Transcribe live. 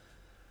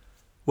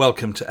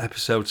Welcome to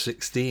episode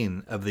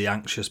 16 of the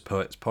Anxious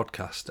Poets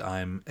podcast.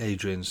 I'm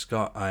Adrian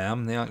Scott. I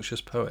am the Anxious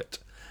Poet.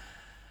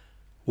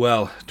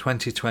 Well,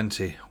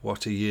 2020,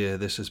 what a year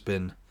this has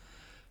been.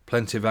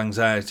 Plenty of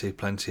anxiety,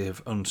 plenty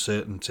of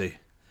uncertainty,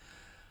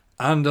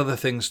 and other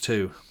things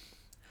too.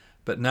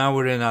 But now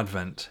we're in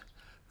Advent,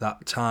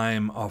 that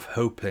time of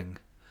hoping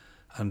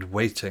and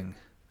waiting,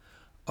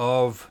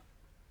 of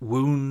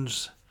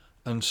wounds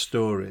and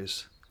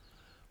stories.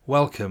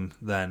 Welcome,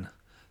 then,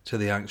 to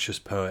the Anxious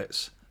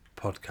Poets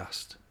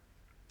podcast.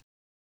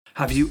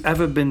 Have you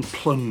ever been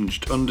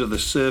plunged under the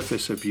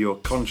surface of your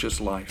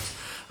conscious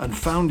life and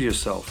found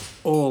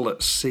yourself all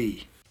at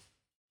sea?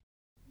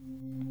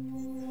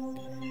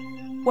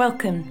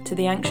 Welcome to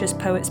the Anxious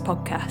Poets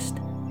podcast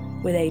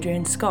with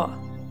Adrian Scott,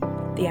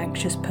 the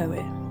Anxious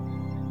Poet.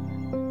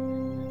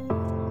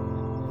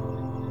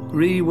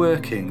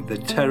 Reworking the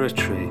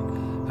territory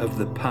of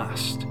the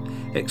past,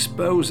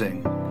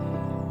 exposing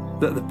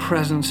that the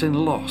presence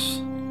in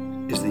loss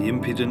is the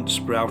impudent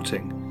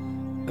sprouting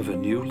of a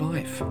new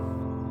life.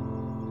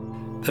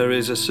 There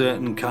is a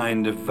certain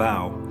kind of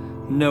vow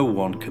no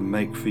one can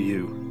make for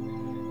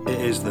you. It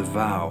is the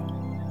vow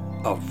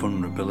of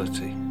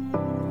vulnerability.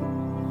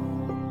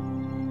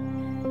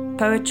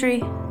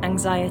 Poetry,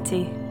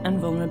 anxiety, and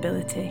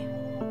vulnerability.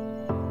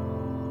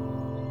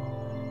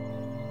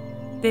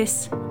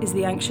 This is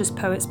the Anxious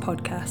Poets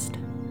podcast.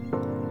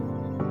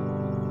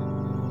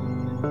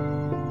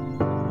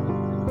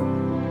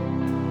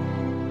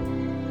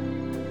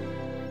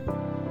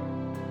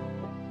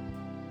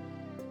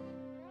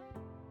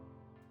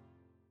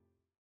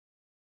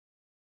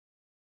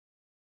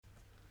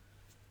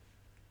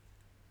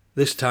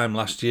 This time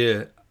last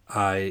year,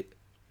 I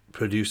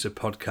produced a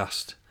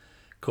podcast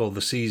called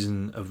The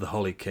Season of the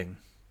Holly King,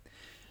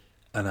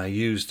 and I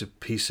used a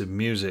piece of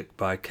music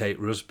by Kate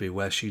Rusby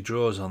where she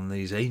draws on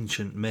these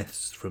ancient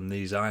myths from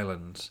these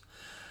islands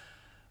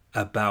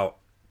about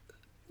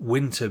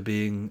winter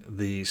being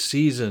the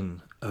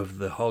season of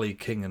the Holly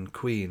King and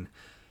Queen.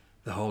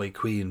 The Holly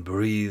Queen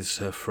breathes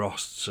her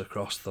frosts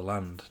across the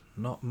land.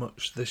 Not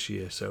much this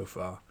year so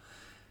far.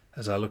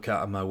 As I look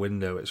out of my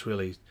window, it's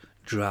really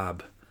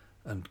drab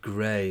and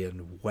grey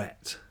and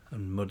wet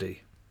and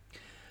muddy.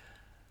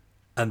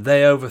 And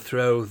they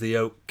overthrow the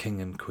Oak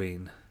King and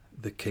Queen,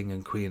 the King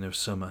and Queen of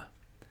Summer,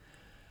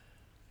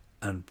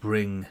 and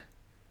bring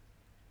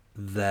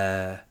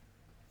their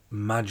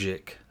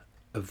magic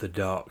of the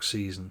dark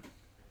season.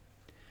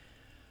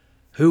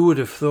 Who would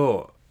have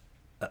thought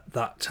at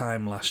that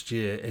time last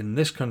year, in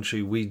this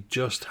country we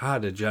just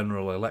had a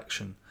general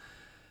election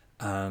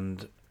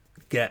and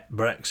Get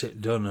Brexit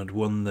Done had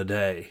won the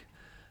day.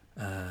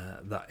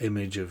 That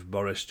image of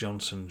Boris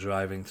Johnson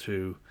driving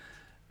through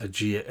a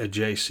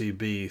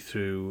JCB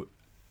through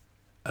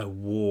a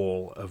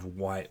wall of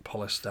white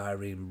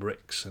polystyrene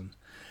bricks, and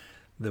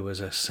there was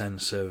a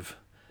sense of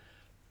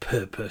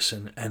purpose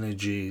and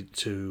energy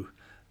to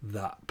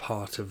that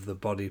part of the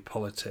body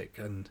politic,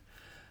 and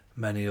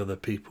many other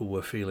people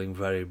were feeling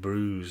very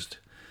bruised.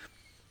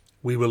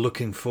 We were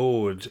looking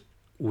forward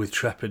with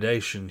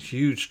trepidation,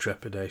 huge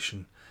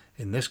trepidation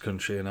in this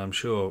country, and I'm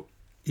sure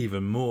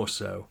even more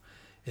so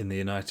in the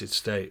United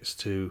States,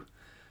 to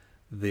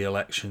the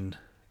election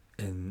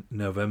in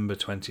November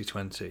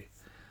 2020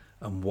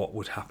 and what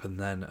would happen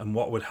then and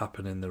what would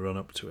happen in the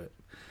run-up to it.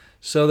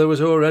 So there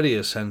was already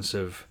a sense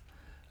of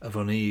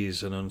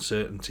unease and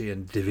uncertainty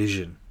and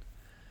division.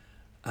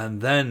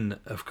 And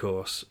then, of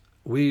course,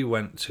 we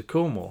went to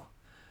Cornwall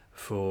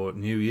for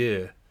New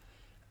Year,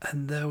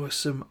 and there were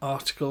some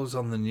articles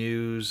on the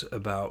news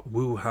about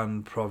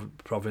Wuhan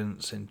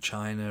province in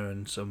China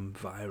and some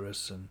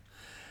virus,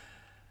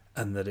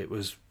 and that it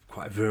was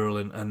quite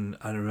virulent, and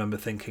I remember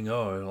thinking,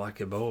 oh, like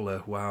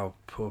Ebola, wow,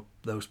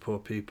 those poor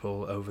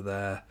people over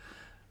there,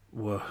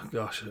 well,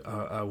 gosh,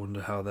 I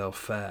wonder how they'll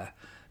fare.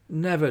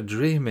 Never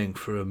dreaming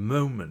for a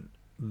moment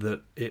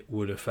that it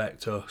would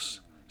affect us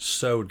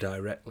so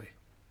directly.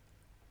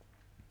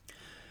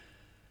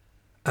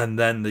 And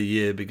then the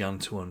year began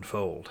to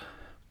unfold,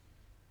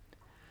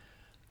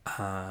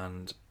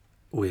 and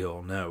we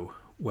all know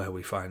where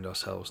we find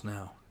ourselves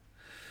now.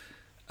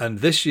 And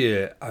this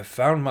year, I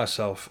found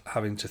myself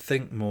having to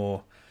think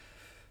more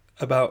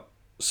about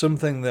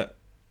something that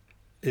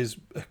is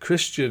a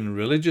Christian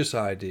religious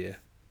idea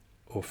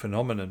or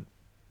phenomenon,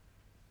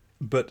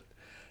 but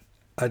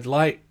I'd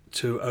like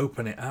to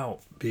open it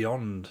out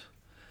beyond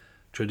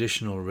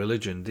traditional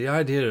religion. The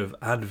idea of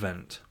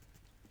Advent.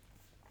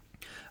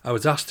 I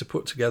was asked to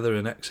put together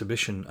an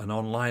exhibition, an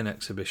online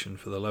exhibition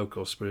for the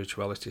local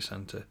spirituality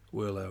centre,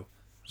 Worlow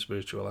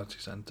Spirituality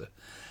Centre,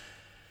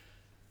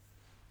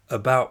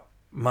 about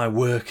my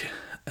work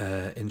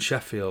in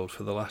Sheffield.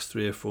 For the last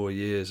 3 or 4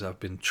 years,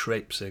 I've been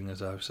traipsing,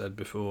 as I've said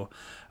before,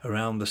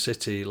 around the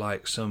city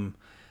like some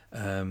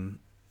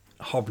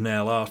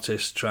hobnail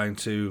artist trying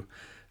to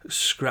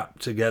scrap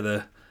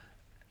together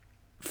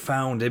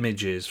found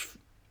images.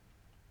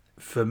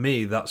 For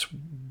me, that's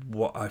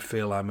what I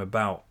feel I'm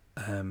about.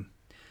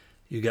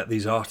 You get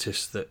these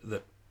artists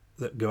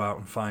that go out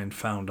and find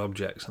found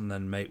objects and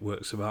then make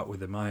works of art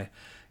with them. I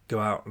go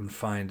out and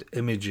find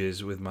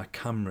images with my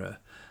camera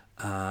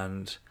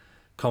and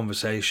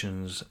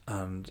conversations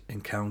and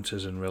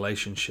encounters and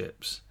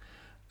relationships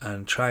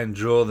and try and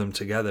draw them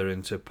together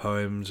into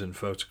poems and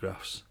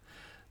photographs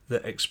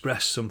that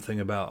express something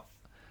about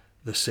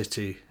the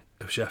city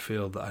of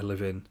Sheffield that I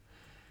live in,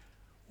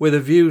 with a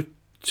view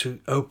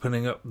to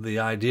opening up the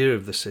idea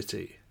of the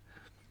city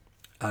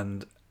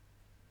and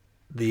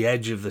the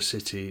edge of the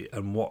city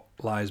and what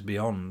lies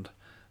beyond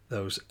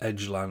those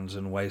edgelands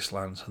and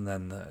wastelands and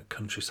then the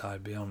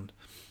countryside beyond.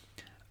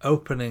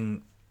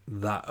 Opening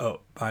that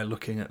up by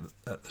looking at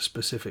the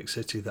specific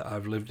city that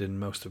I've lived in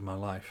most of my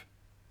life.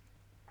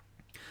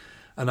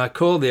 And I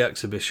call the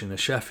exhibition a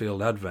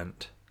Sheffield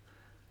Advent,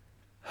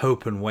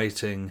 Hope and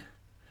Waiting,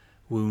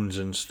 Wounds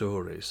and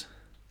Stories.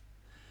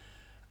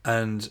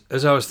 And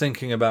as I was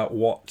thinking about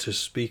what to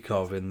speak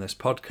of in this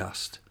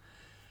podcast,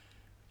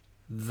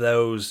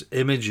 those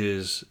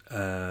images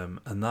and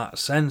that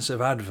sense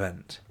of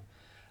Advent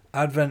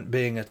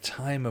being a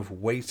time of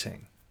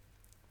waiting.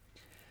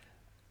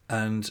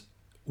 And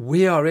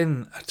we are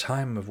in a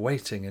time of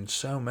waiting in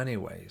so many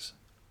ways.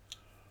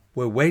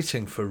 We're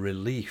waiting for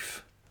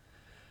relief.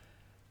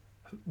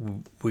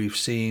 We've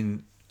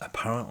seen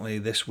apparently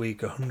this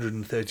week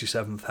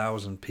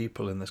 137,000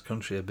 people in this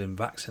country have been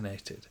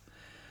vaccinated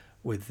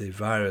with the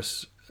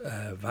virus,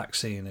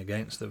 vaccine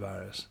against the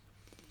virus.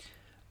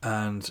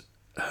 And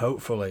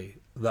hopefully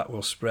that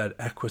will spread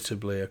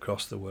equitably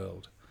across the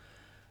world.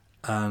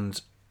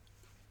 And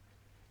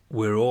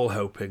we're all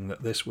hoping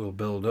that this will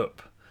build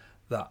up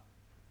that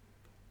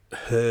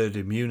herd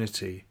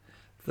immunity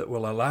that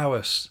will allow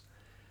us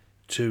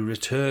to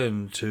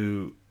return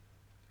to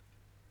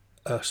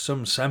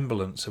some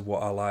semblance of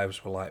what our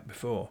lives were like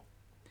before.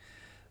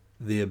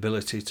 The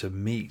ability to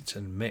meet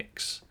and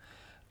mix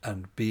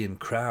and be in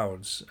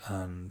crowds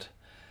and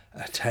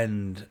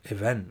attend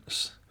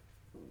events.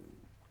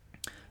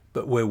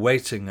 But we're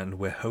waiting and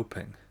we're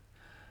hoping.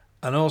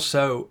 And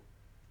also,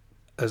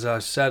 as I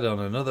said on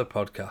another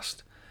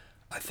podcast,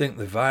 I think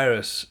the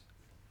virus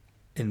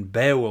in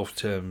Beowulf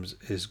terms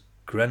is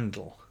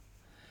Grendel,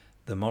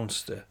 the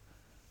monster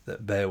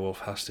that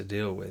Beowulf has to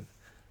deal with.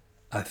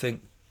 I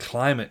think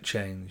climate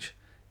change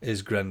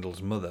is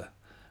Grendel's mother,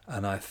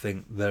 and I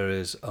think there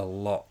is a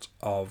lot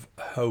of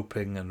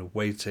hoping and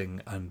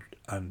waiting and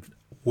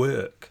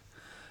work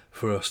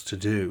for us to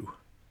do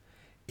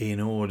in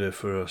order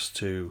for us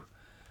to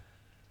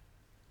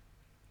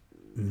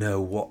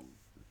know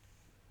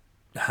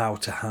how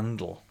to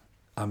handle.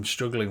 I'm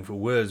struggling for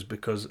words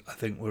because I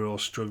think we're all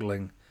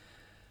struggling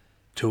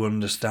to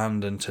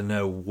understand and to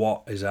know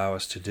what is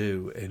ours to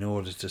do in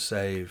order to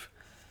save,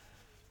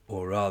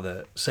 or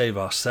rather save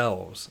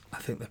ourselves. I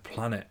think the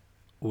planet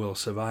will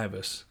survive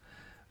us,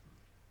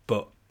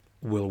 but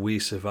will we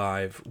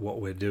survive what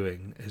we're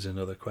doing is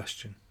another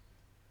question.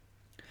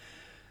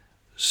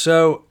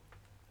 So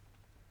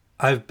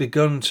I've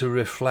begun to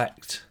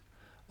reflect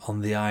on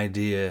the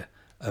idea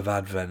of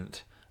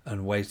Advent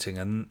and waiting,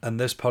 and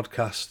this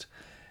podcast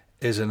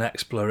is an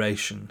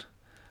exploration,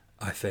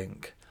 I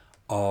think,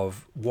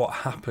 of what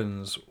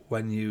happens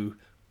when you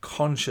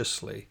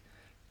consciously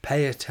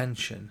pay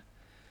attention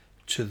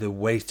to the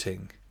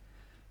waiting,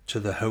 to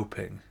the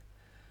hoping,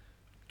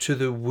 to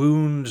the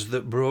wounds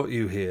that brought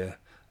you here,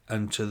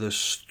 and to the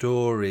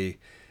story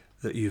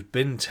that you've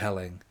been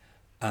telling,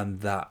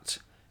 and that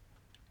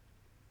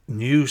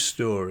new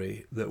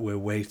story that we're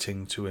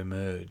waiting to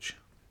emerge.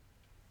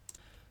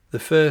 The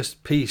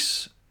first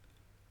piece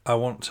I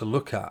want to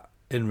look at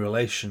in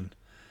relation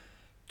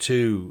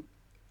to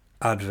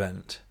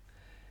Advent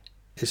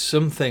is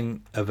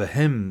something of a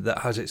hymn that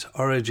has its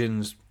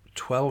origins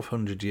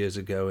 1200 years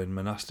ago in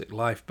monastic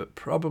life, but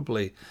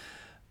probably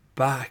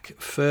back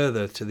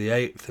further to the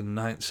 8th and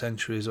 9th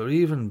centuries, or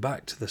even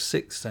back to the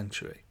 6th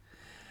century.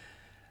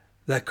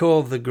 They're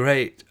called the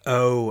Great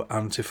O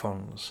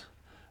Antiphons.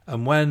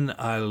 And when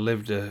I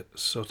lived a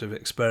sort of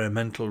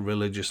experimental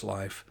religious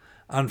life,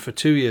 and for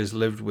 2 years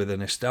lived with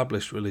an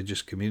established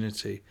religious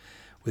community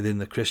within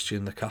the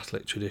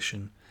Catholic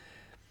tradition,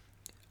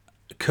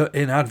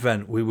 in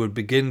Advent we would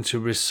begin to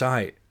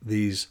recite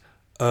these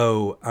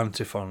O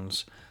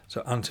Antiphons.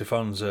 So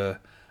antiphons are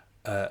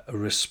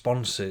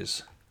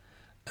responses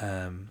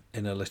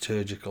in a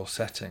liturgical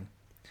setting,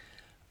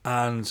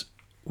 and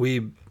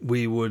we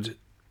would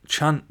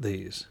chant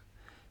these.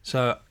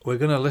 So we're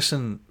going to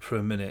listen for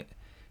a minute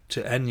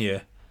to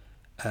Enya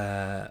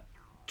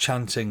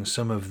chanting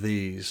some of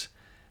these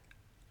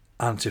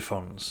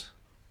antiphons.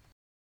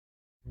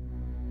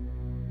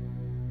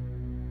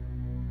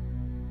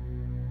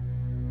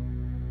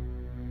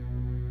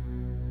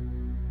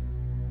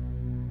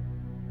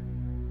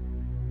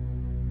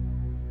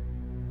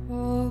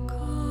 O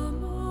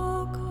come,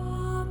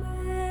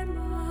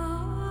 Emmanuel,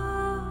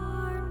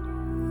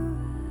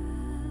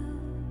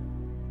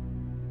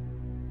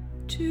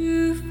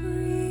 to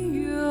free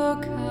your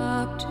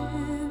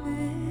captive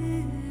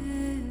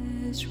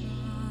Israel,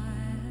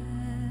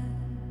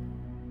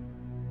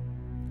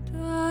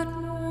 that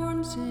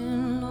mourns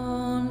in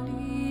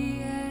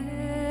lonely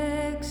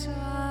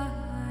exile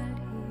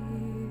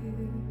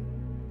here.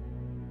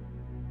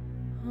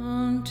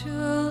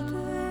 until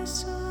the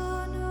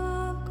Son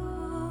of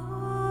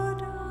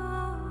God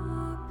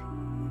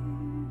appear.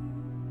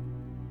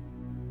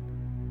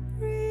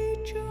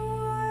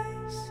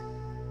 Rejoice,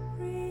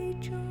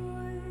 rejoice,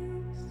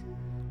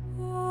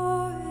 O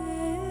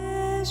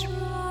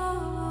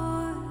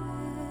Israel.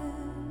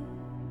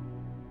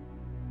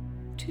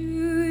 To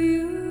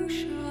you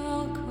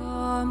shall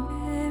come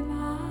and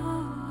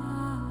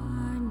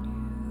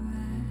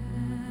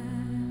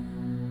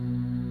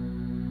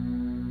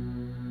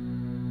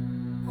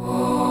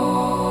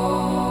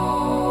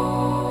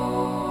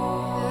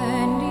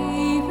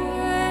even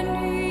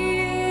Emmanuel,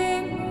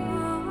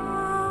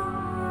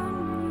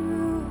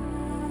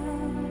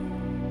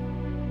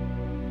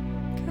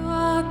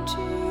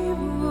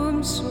 captivum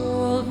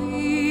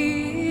solvi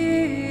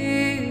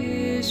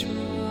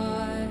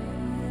Israel,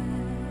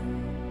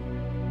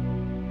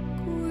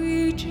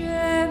 qui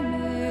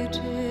gemit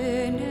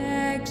in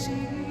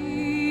exilio,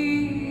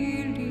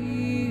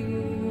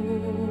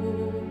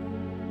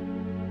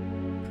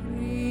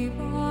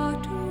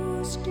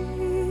 privatus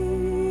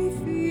Dei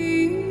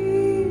filio.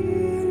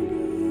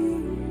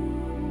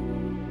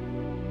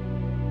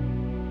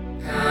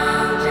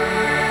 Gaude,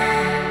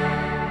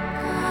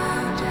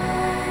 gaude,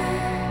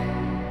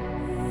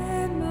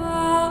 Emmanuel,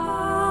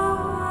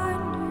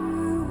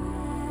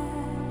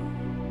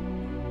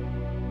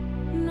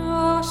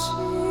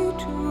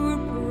 nascitur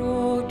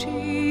pro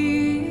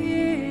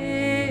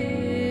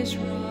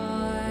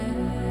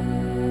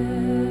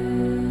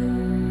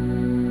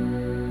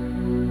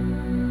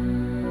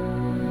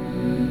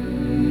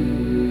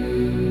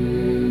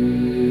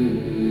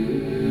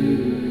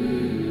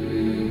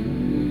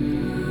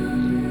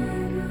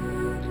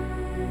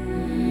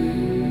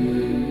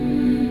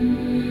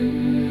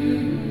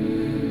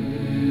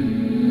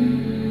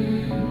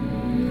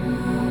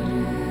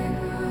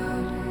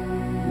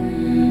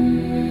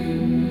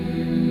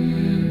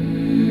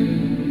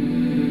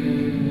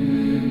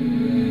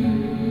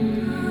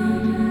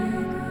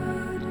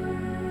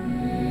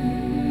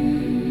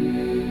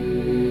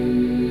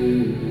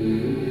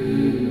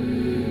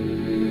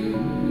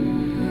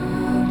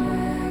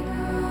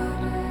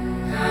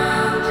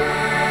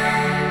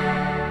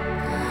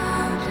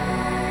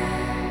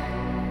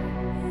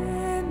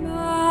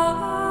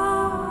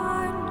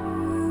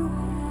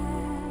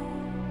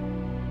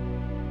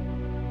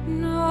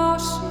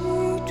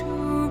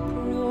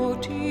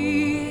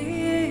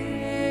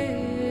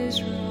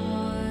Israel.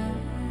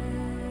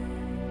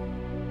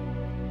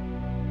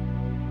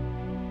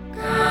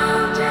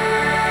 Gaude,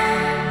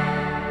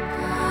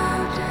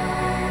 gaude,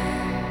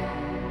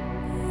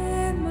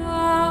 Emmanuel,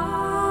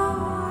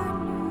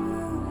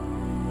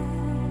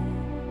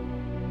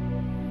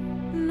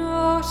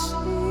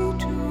 nascitur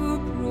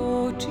pro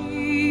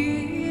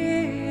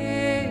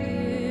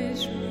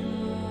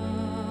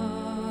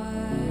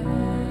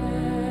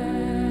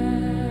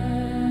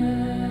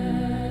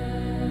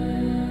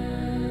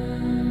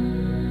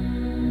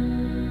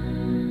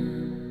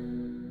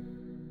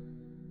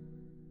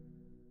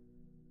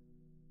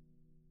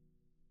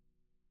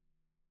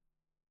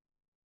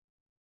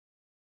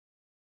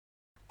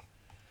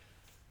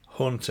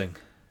Haunting.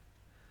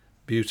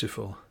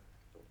 Beautiful.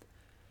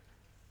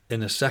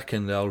 In a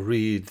second I'll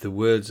read the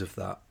words of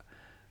that.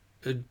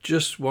 I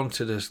just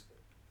wanted to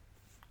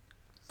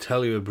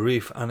tell you a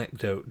brief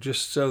anecdote,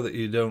 just so that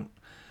you don't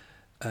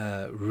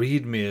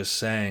read me as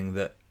saying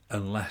that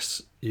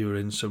unless you're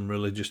in some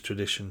religious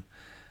tradition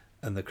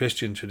and the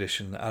Christian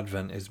tradition,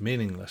 Advent is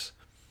meaningless.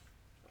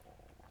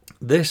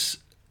 This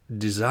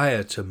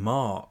desire to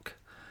mark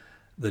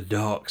the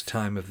dark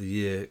time of the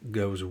year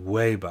goes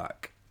way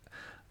back.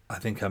 I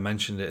think I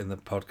mentioned it in the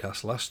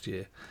podcast last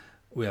year.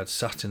 We had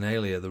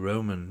Saturnalia, the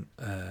Roman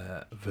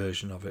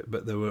version of it,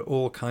 but there were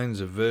all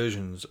kinds of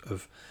versions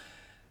of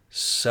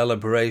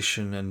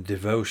celebration and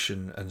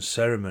devotion and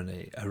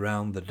ceremony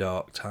around the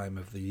dark time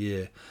of the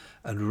year,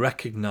 and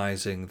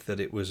recognizing that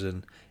it was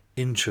an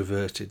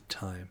introverted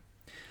time.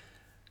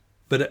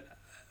 But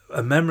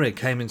a memory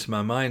came into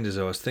my mind as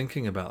I was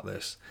thinking about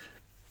this.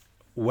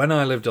 When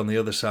I lived on the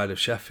other side of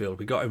Sheffield,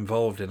 we got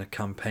involved in a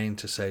campaign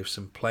to save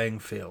some playing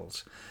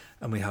fields,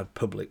 and we had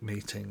public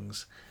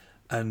meetings.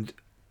 And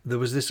there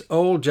was this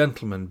old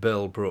gentleman,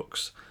 Bill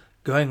Brooks,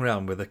 going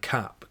around with a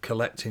cap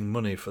collecting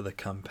money for the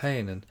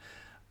campaign, and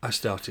I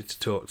started to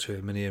talk to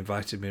him, and he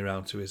invited me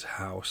around to his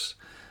house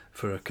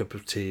for a cup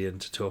of tea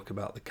and to talk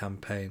about the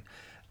campaign.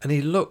 And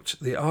he looked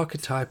the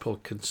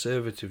archetypal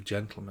conservative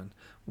gentleman,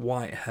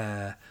 white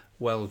hair,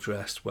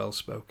 well-dressed,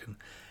 well-spoken.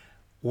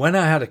 When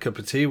I had a cup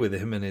of tea with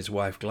him and his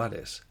wife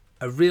Gladys,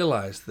 I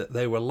realised that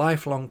they were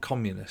lifelong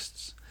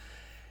communists.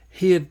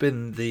 He had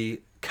been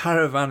the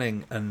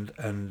caravanning and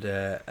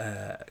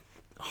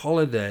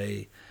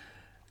holiday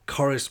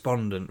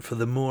correspondent for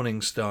the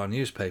Morning Star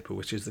newspaper,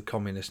 which is the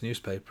communist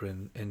newspaper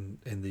in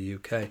the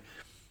UK.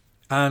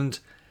 And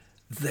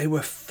they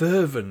were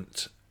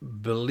fervent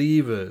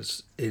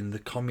believers in the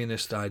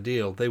communist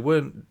ideal. They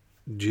weren't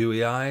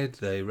dewy-eyed.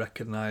 They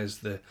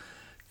recognised the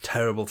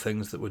terrible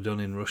things that were done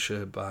in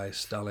Russia by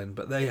Stalin,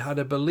 but they had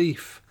a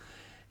belief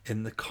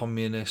in the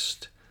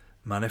communist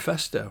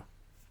manifesto.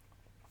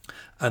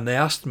 And they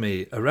asked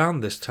me around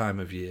this time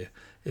of year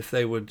if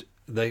I would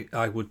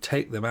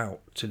take them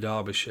out to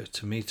Derbyshire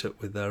to meet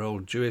up with their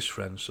old Jewish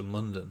friends from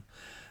London.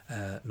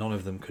 None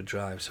of them could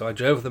drive, so I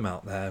drove them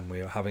out there, and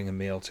we were having a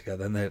meal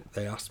together, and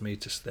they asked me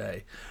to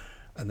stay,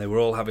 and they were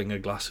all having a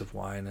glass of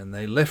wine, and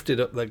they lifted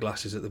up their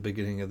glasses at the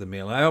beginning of the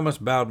meal. I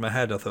almost bowed my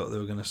head. I thought they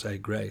were going to say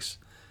grace.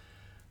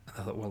 And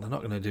I thought, well, they're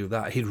not going to do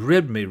that. He'd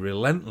ribbed me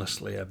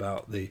relentlessly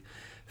about the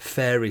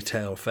fairy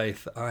tale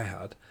faith that I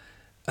had,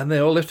 and they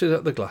all lifted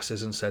up the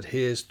glasses and said,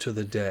 here's to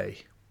the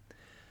day.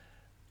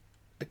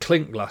 The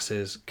clink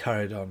glasses,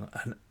 carried on,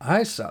 and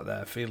I sat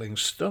there feeling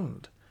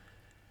stunned.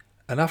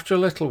 And after a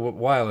little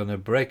while and a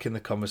break in the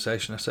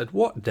conversation, I said,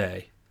 what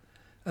day?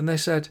 And they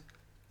said,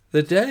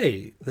 the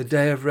day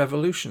of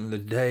revolution, the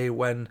day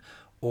when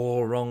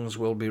all wrongs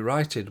will be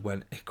righted,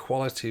 when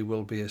equality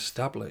will be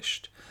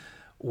established,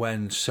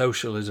 when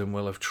socialism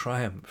will have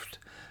triumphed,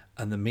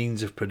 and the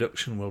means of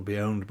production will be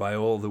owned by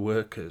all the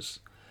workers,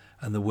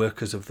 and the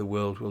workers of the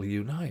world will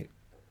unite.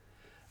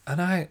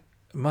 And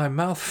my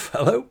mouth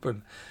fell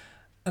open,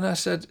 and I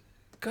said,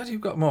 God,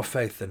 you've got more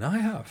faith than I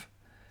have.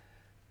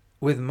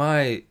 With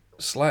my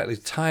slightly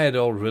tired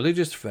old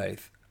religious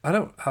faith, I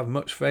don't have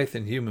much faith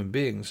in human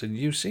beings, and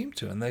you seem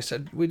to. And they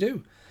said, we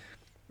do.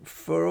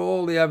 For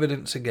all the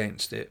evidence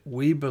against it,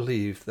 we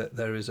believe that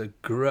there is a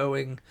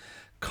growing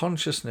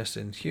consciousness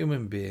in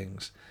human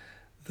beings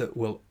that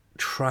will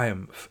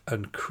triumph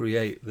and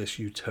create this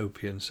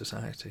utopian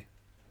society.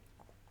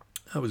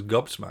 I was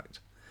gobsmacked.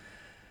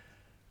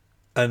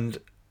 And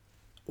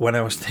when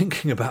I was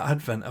thinking about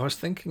Advent, I was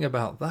thinking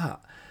about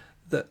that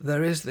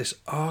there is this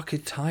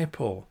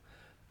archetypal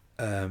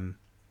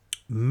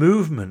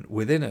movement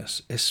within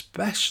us,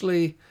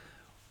 especially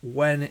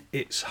when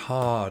it's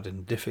hard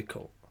and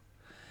difficult.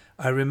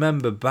 I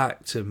remember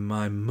back to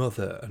my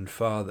mother and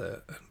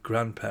father and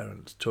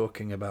grandparents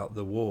talking about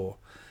the war.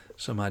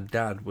 So my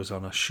dad was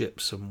on a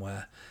ship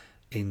somewhere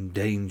in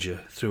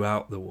danger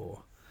throughout the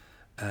war.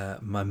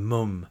 My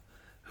mum,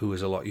 who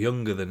was a lot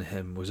younger than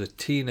him, was a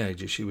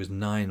teenager. She was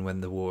 9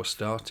 when the war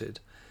started,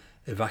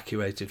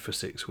 evacuated for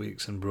 6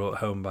 weeks and brought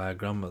home by her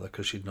grandmother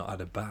because she'd not had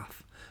a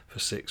bath for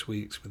 6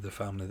 weeks with the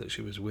family that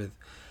she was with,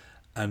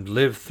 and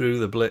lived through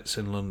the Blitz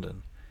in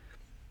London.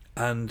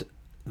 And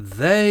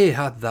they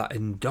had that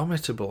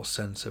indomitable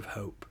sense of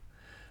hope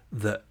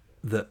that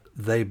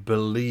they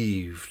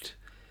believed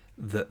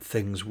that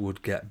things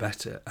would get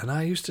better. And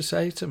I used to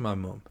say to my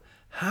mum,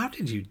 how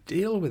did you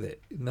deal with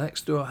it?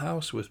 Next door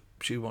house was,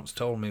 she once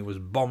told me, was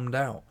bombed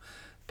out.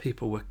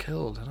 People were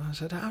killed. And I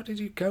said, how did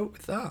you cope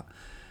with that?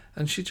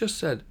 And she just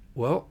said,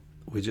 well,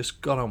 we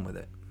just got on with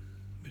it.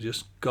 We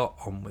just got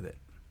on with it.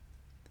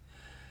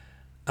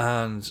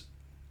 And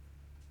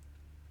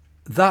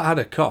that had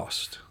a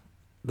cost.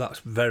 That's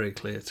very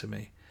clear to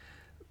me.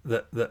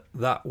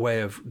 That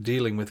way of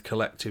dealing with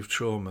collective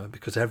trauma,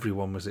 because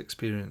everyone was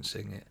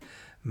experiencing it,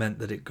 meant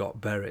that it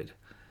got buried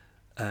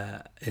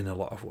in a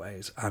lot of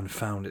ways and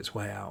found its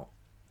way out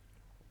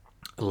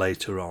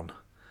later on.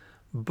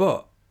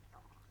 But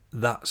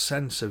that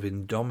sense of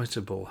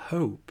indomitable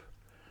hope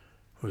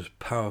was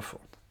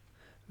powerful.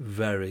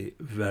 Very,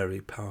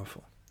 very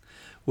powerful.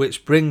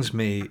 Which brings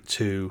me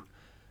to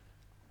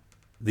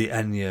the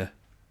Enya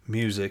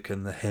music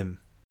and the hymn.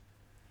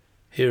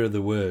 Here are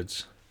the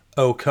words.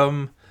 O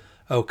come,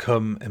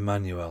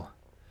 Emmanuel,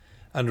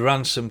 and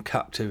ransom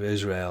captive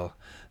Israel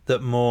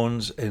that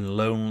mourns in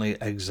lonely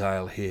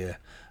exile here,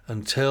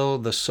 until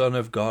the Son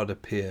of God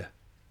appear.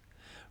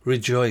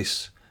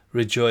 Rejoice,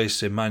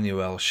 rejoice,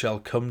 Emmanuel shall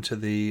come to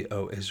thee,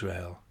 O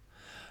Israel.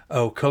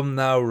 O come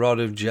thou rod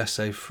of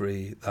Jesse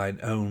free, thine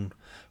own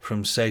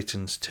from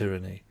Satan's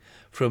tyranny.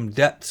 From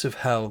depths of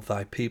hell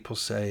thy people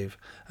save,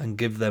 and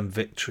give them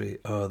victory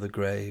o'er the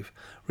grave.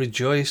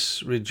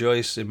 Rejoice,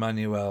 rejoice,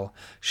 Emmanuel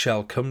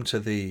shall come to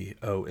thee,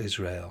 O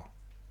Israel.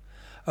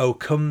 O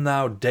come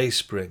thou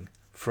dayspring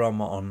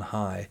from on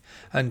high,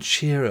 and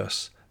cheer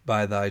us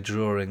by thy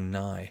drawing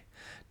nigh.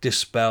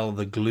 Dispel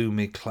the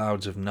gloomy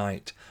clouds of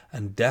night,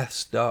 and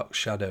death's dark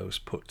shadows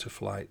put to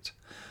flight.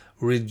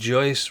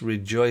 Rejoice,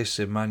 rejoice,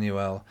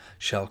 Emmanuel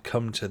shall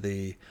come to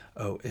thee,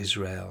 O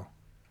Israel.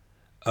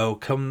 O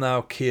come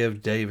thou Key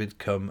of David,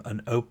 come,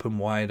 and open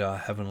wide our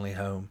heavenly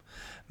home.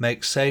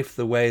 Make safe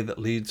the way that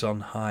leads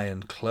on high,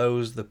 and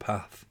close the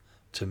path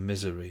to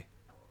misery.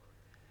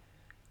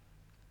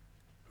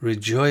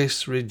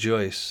 Rejoice,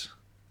 rejoice,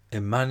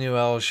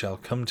 Emmanuel shall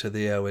come to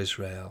thee, O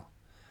Israel.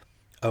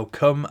 O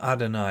come,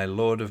 Adonai,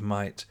 Lord of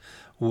might,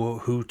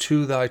 who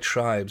to thy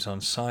tribes on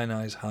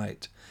Sinai's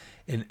height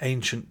in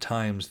ancient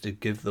times did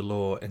give the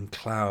law in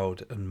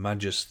cloud and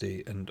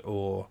majesty and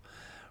awe.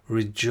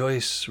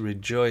 Rejoice,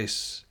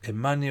 rejoice,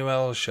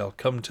 Emmanuel shall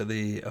come to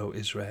thee, O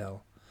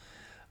Israel.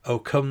 O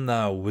come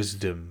thou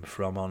wisdom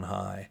from on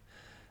high,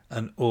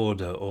 and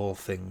order all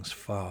things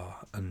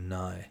far and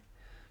nigh.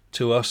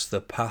 To us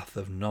the path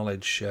of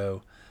knowledge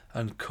show,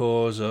 and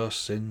cause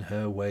us in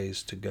her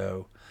ways to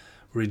go.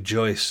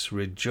 Rejoice,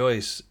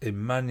 rejoice,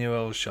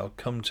 Emmanuel shall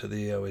come to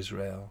thee, O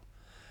Israel.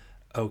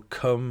 O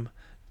come,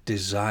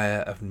 desire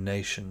of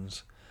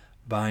nations,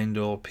 bind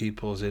all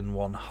peoples in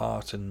one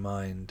heart and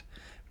mind,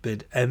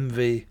 bid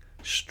envy,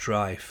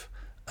 strife,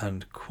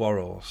 and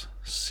quarrels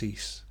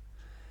cease.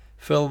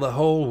 Fill the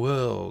whole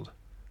world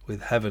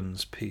with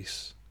heaven's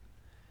peace.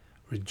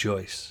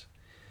 Rejoice,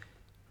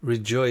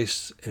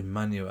 rejoice,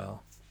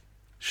 Emmanuel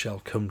shall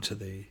come to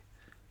thee,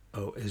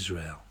 O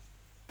Israel.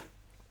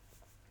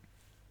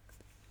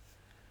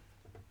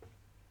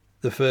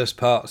 The first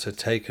parts are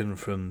taken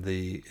from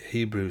the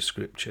Hebrew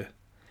scripture,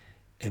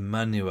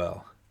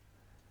 Emmanuel.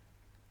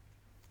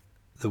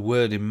 The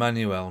word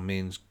Emmanuel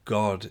means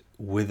God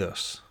with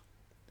us,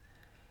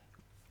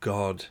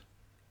 God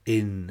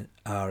in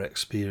our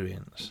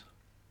experience.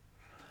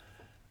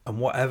 And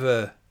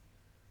whatever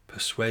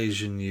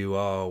persuasion you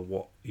are,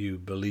 what you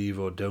believe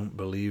or don't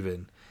believe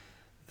in,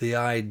 the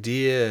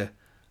idea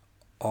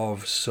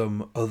of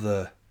some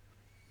other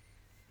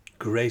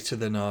greater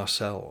than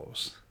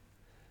ourselves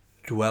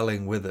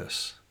dwelling with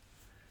us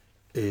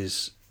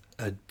is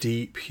a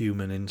deep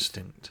human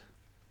instinct.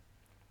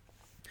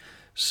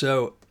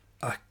 So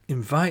I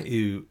invite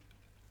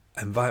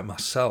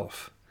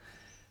myself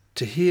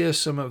to hear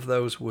some of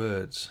those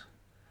words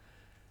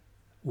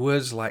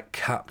like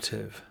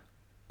captive,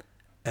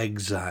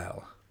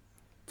 exile,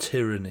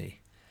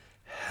 tyranny,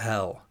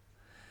 hell,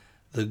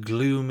 the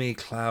gloomy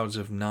clouds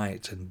of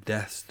night and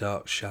death's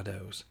dark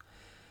shadows.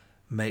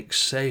 Make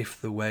safe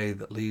the way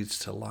that leads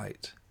to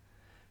light.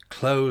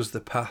 Close the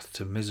path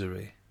to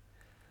misery,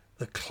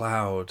 the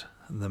cloud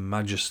and the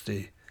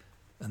majesty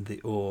and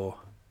the awe.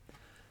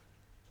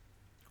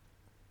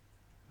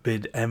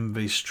 Bid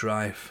envy,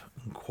 strife,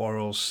 and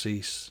quarrels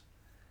cease.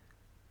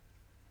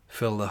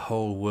 Fill the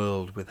whole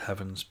world with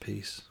heaven's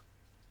peace.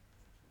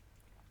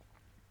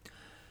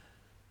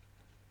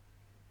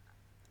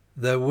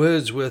 They're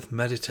words worth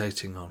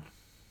meditating on.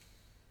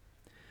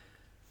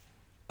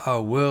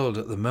 Our world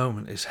at the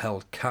moment is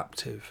held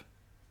captive.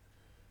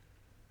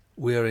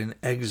 We are in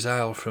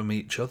exile from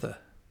each other,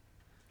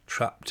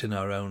 trapped in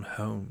our own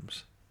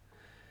homes.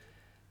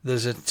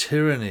 There's a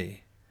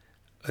tyranny,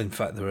 in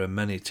fact there are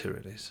many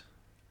tyrannies,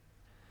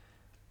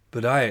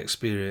 but I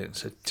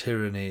experience a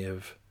tyranny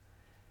of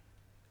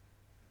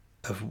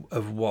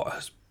what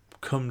has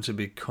come to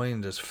be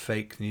coined as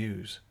fake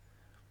news.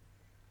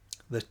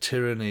 The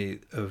tyranny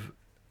of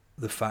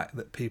the fact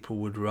that people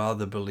would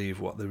rather believe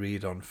what they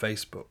read on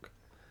Facebook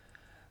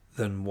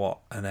than what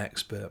an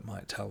expert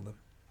might tell them.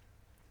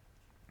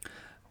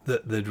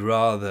 That they'd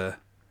rather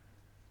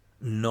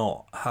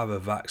not have a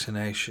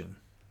vaccination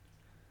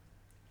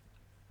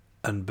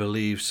and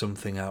believe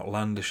something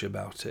outlandish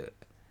about it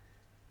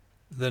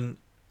than,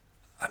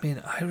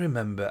 I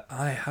remember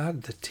I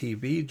had the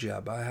TB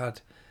jab. I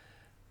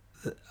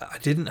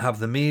didn't have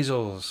the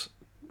measles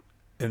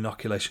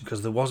inoculation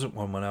because there wasn't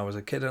one when I was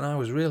a kid, and I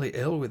was really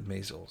ill with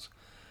measles.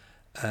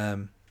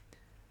 I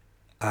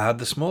had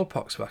the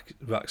smallpox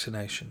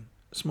vaccination.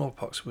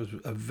 Smallpox was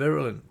a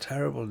virulent,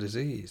 terrible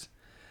disease.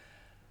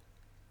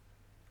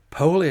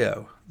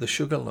 Polio, the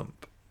sugar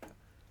lump.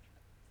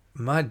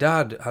 My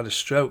dad had a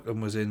stroke and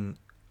was in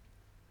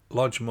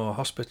Lodgemore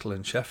Hospital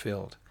in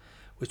Sheffield,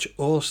 which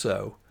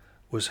also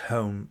was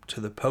home to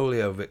the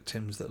polio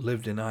victims that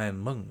lived in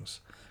iron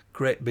lungs.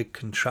 Great big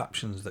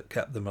contraptions that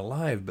kept them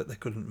alive, but they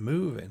couldn't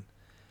move in.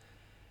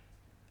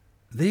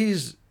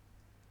 These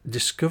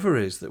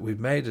discoveries that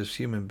we've made as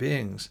human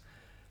beings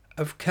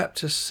have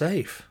kept us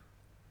safe.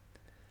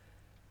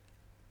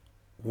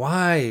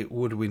 Why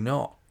would we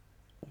not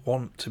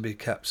want to be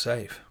kept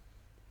safe?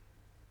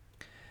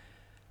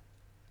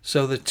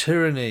 So the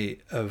tyranny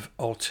of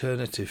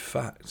alternative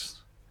facts,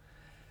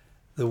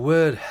 the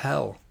word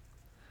hell,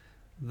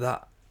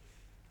 that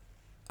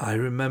I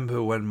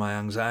remember when my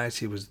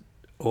anxiety was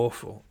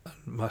awful,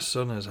 and my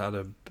son has had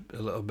a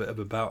little bit of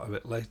a bout of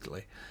it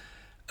lately,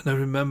 and I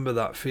remember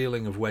that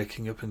feeling of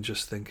waking up and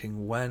just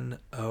thinking, when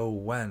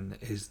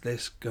is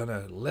this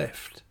gonna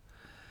lift?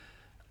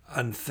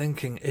 And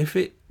thinking, if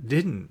it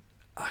didn't,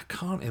 I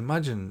can't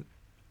imagine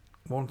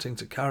wanting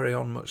to carry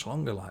on much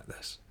longer like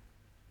this.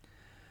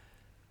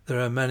 There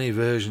are many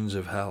versions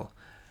of hell.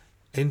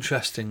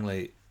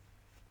 Interestingly,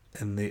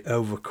 in the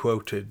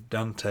overquoted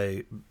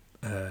Dante,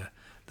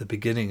 the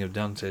beginning of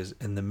Dante's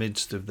In the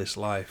Midst of This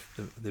Life,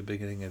 the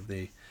beginning of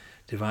the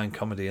Divine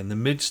Comedy, in the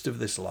midst of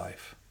this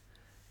life,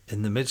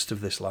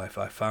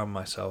 I found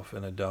myself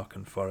in a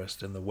darkened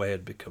forest and the way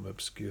had become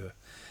obscure.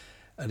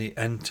 And he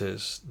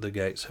enters the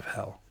gates of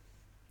hell,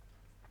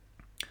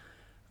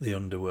 the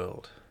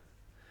underworld.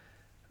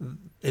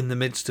 In the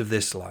midst of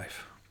this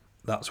life,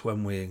 that's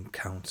when we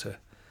encounter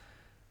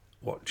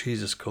what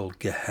Jesus called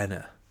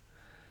Gehenna,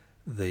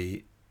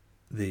 I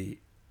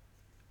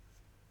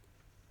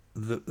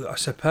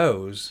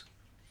suppose,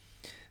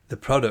 the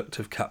product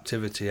of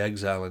captivity,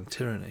 exile and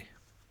tyranny.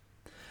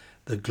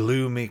 The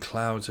gloomy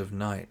clouds of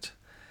night,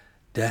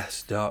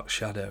 death's dark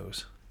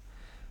shadows.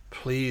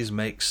 Please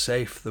make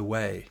safe the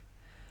way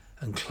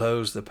and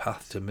close the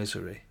path to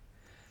misery.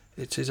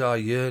 It is our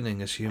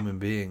yearning as human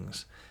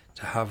beings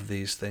to have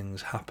these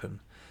things happen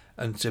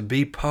and to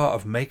be part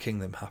of making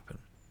them happen.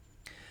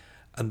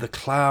 And the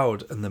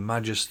cloud and the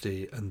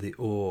majesty and the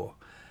awe,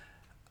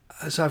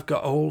 as I've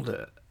got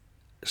older,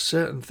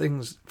 certain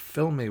things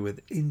fill me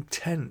with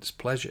intense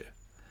pleasure.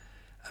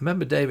 I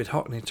remember David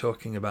Hockney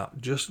talking about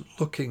just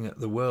looking at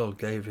the world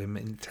gave him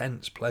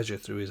intense pleasure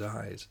through his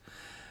eyes.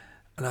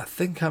 And I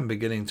think I'm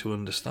beginning to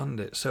understand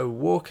it. So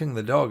walking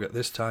the dog at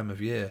this time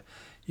of year,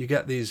 you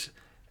get these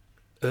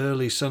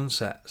early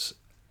sunsets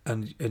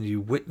and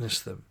you witness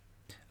them.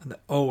 And they're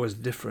always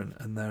different,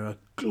 and they're a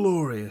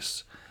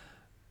glorious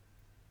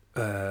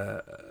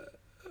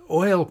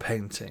oil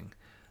painting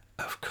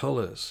of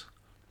colours.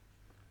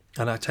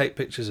 And I take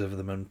pictures of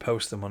them and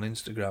post them on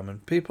Instagram,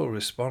 and people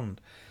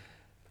respond.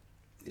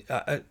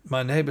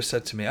 My neighbour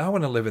said to me, I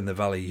want to live in the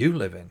valley you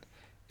live in.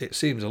 It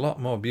seems a lot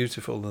more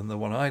beautiful than the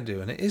one I do,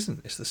 and it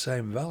isn't. It's the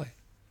same valley.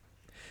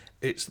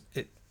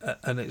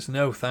 And it's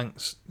no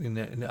thanks.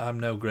 I'm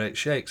no great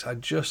shakes. I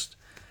just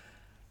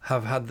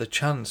have had the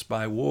chance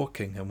by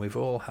walking, and we've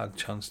all had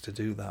chance to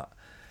do that,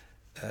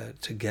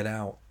 to get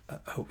out,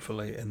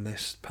 hopefully in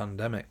this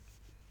pandemic,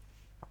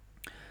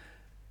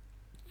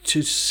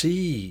 to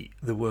see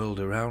the world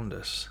around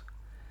us,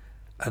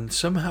 and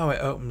somehow it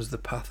opens the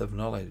path of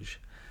knowledge,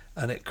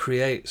 and it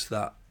creates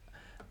that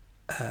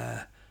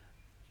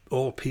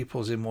all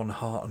people's in one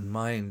heart and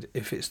mind.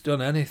 If it's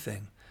done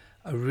anything,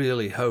 I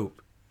really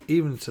hope,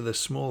 even to the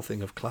small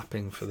thing of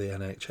clapping for the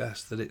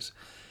NHS, that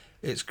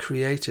it's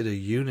created a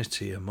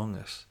unity among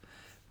us.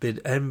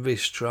 Bid envy,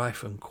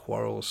 strife and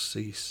quarrels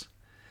cease.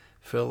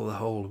 Fill the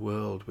whole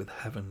world with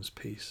heaven's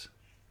peace.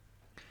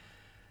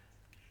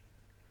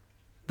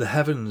 The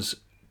heavens,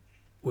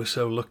 we're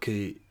so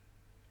lucky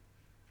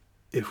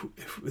if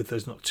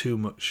there's not too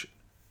much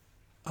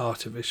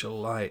artificial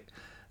light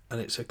and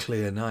it's a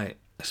clear night,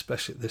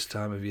 especially at this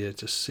time of year,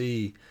 to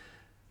see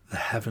the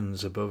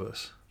heavens above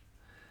us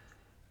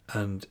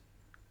and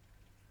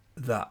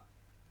that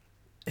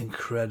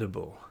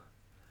incredible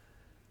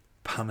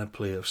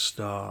panoply of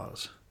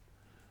stars.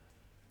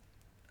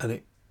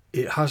 And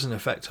it has an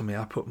effect on me.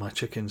 I put my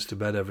chickens to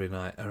bed every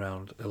night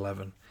around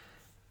 11,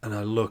 and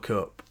I look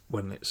up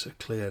when it's a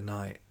clear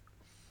night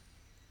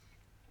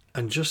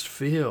and just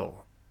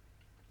feel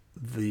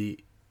the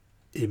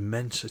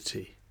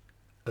immensity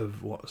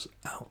of what's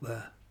out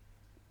there,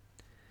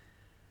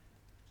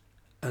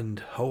 and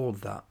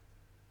hold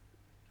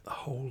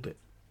it.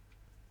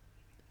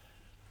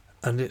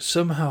 And it's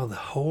somehow the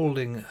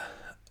holding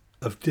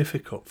of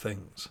difficult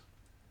things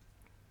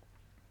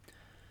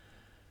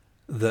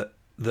that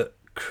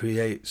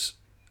creates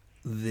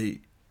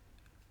the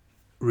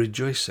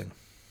rejoicing.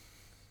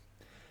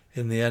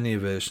 In the Enya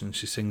version,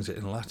 she sings it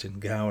in Latin,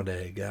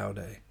 Gaude,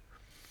 Gaude.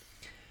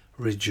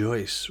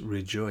 Rejoice,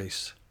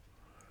 rejoice,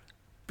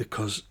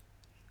 because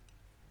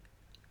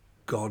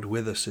God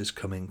with us is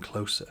coming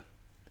closer.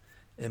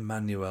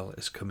 Emmanuel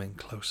is coming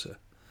closer.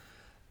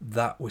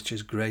 That which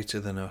is greater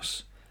than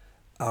us,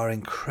 our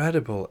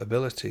incredible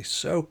ability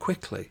so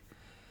quickly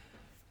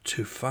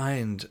to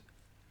find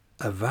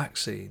a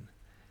vaccine,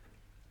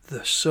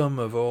 the sum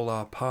of all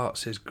our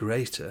parts is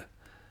greater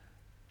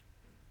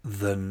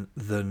than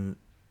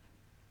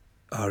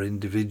our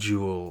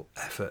individual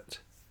effort.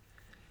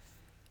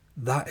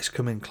 That is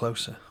coming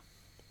closer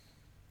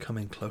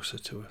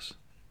to us.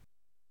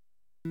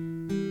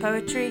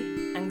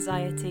 Poetry,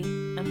 anxiety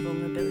and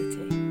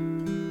vulnerability.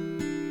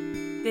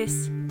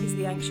 This is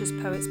the Anxious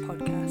Poets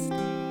Podcast.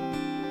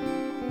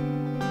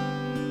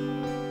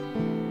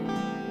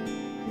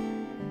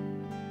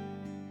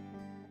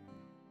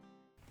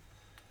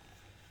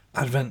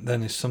 Advent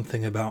then is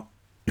something about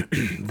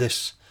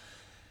this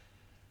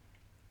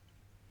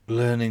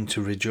learning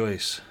to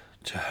rejoice,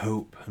 to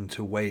hope and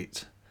to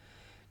wait,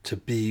 to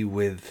be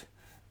with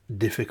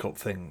difficult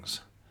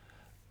things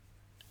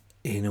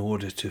in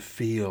order to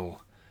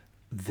feel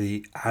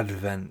the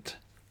advent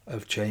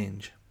of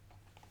change.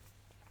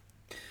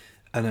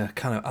 And a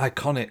kind of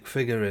iconic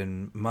figure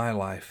in my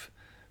life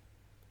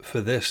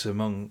for this,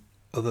 among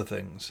other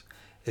things,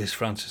 is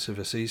Francis of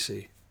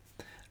Assisi.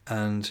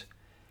 And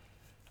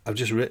I've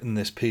just written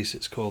this piece.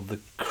 It's called The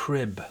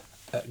Crib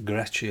at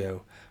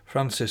Greccio.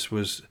 Francis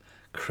was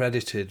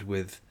credited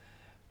with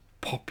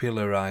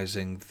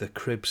popularising the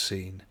crib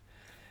scene.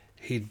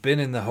 He'd been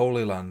in the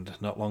Holy Land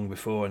not long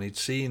before, and he'd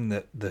seen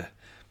that the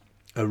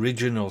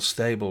original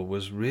stable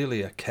was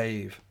really a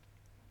cave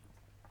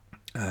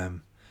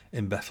in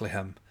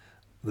Bethlehem,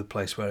 the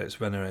place where it's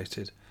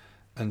venerated.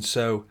 And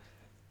so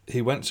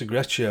he went to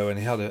Greccio, and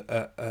he had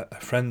a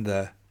friend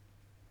there,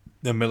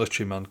 a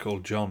military man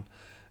called John,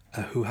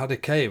 who had a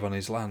cave on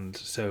his land.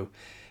 So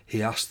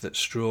he asked that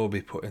straw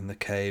be put in the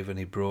cave, and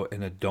he brought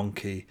in a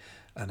donkey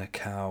and a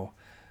cow,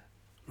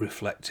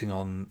 reflecting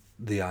on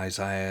the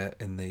Isaiah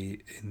in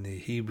the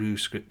Hebrew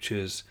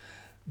scriptures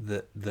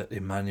that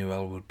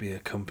Emmanuel would be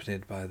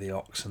accompanied by the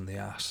ox and the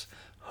ass,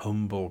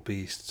 humble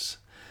beasts.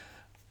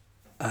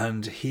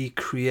 And he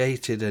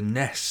created a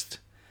nest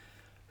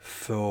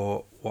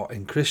for what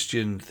in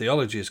Christian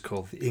theology is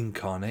called the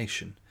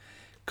incarnation.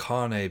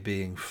 Carne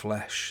being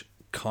flesh,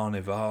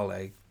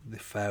 carnivale, the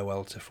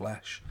farewell to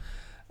flesh.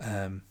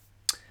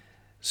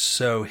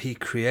 So he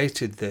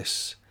created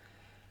this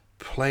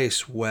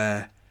place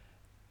where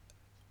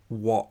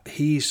what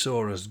he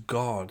saw as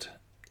God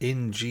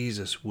in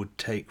Jesus would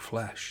take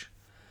flesh,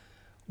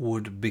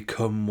 would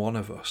become one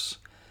of us.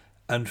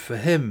 And for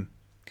him,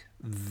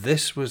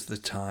 this was the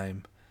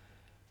time,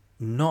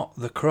 not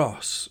the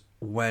cross,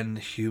 when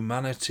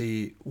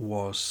humanity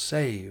was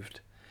saved.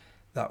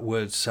 That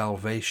word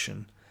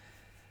salvation.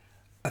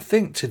 I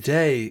think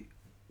today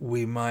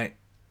we might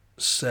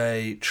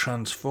say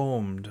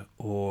transformed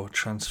or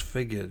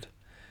transfigured,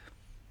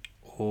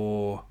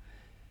 or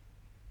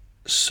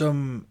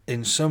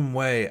in some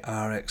way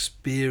our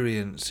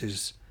experience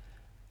is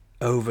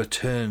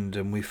overturned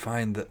and we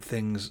find that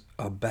things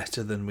are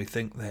better than we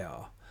think they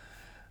are,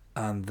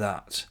 and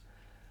that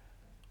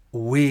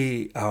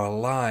our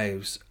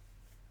lives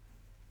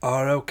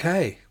are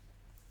okay.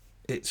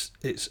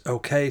 It's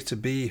okay to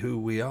be who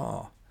we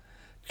are,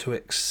 to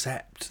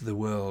accept the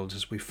world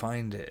as we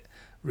find it,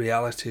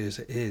 reality as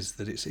it is,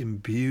 that it's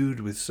imbued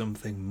with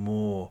something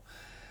more,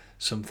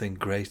 something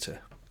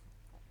greater.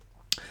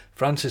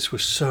 Francis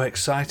was so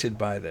excited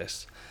by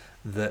this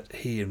that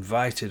he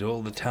invited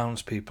all the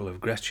townspeople of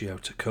Greccio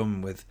to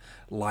come with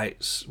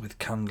lights, with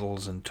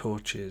candles and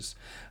torches,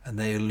 and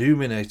they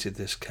illuminated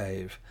this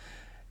cave.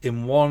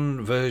 In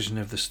one version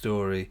of the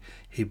story,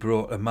 he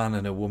brought a man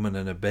and a woman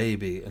and a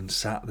baby and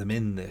sat them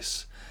in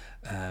this.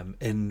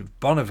 In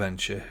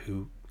Bonaventure,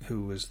 who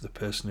was the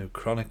person who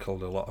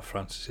chronicled a lot of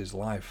Francis's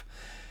life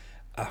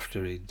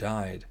after he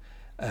died,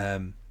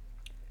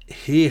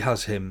 he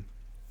has him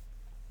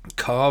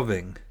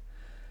carving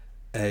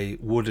a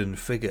wooden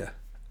figure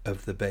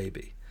of the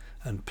baby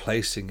and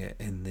placing it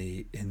in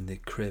the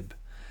crib,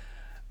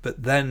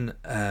 but then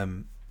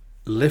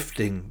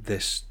lifting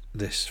this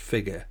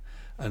figure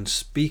and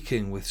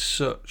speaking with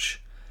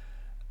such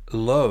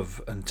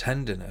love and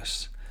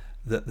tenderness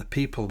that the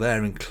people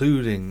there,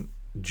 including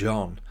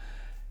John,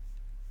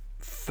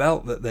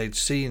 felt that they'd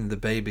seen the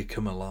baby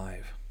come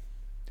alive.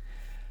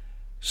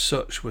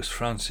 Such was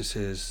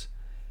Francis's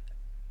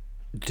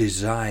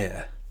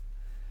desire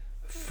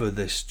for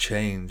this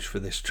change, for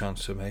this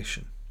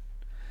transformation.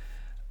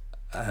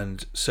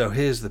 And so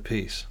here's the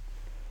piece.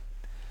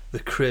 The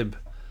crib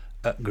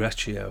at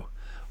Greccio.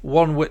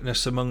 One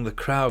witness among the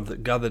crowd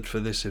that gathered for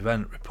this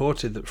event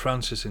reported that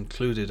Francis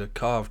included a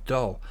carved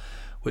doll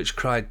which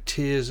cried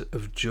tears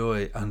of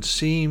joy and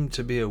seemed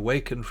to be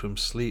awakened from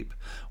sleep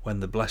when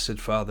the Blessed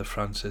Father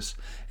Francis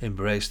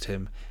embraced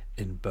him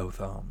in both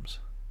arms.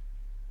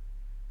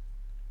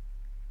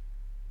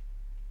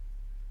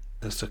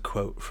 That's a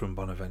quote from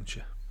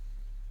Bonaventure.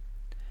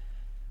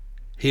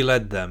 He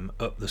led them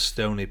up the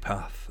stony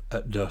path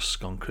at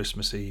dusk on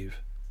Christmas Eve.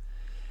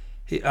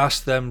 He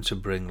asked them to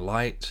bring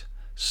light,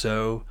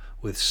 so,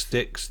 with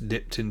sticks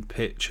dipped in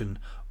pitch and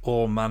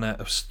all manner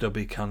of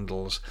stubby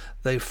candles,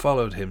 they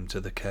followed him to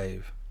the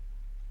cave.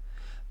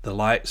 The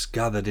lights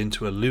gathered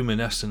into a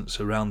luminescence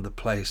around the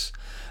place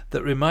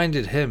that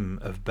reminded him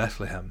of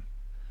Bethlehem,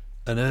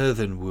 an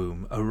earthen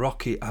womb, a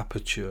rocky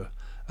aperture,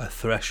 a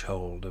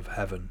threshold of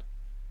heaven.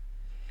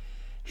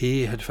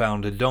 He had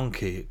found a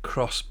donkey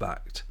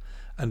cross-backed,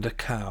 and a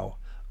cow,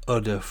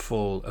 udder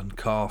full and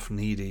calf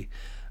needy,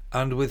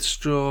 and with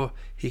straw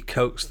he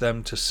coaxed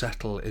them to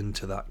settle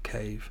into that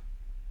cave.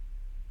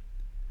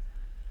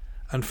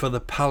 And for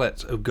the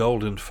pallet of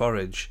golden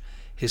forage,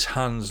 his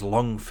hands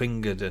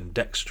long-fingered and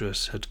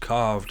dexterous had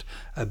carved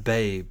a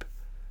babe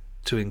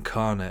to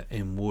incarnate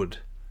in wood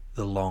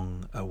the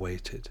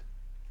long-awaited.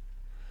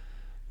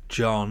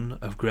 John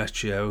of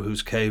Greccio,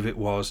 whose cave it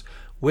was,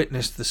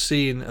 witnessed the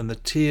scene and the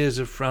tears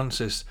of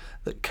Francis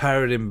that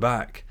carried him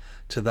back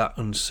to that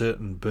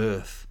uncertain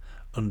birth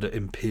under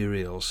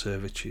imperial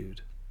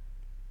servitude.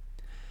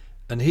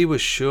 And he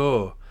was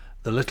sure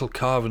the little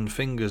carven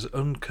fingers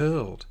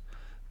uncurled,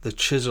 the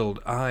chiselled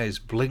eyes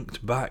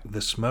blinked back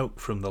the smoke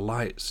from the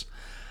lights,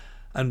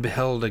 and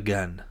beheld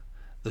again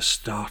the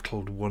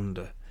startled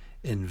wonder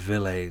in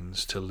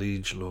villeins to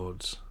liege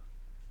lords.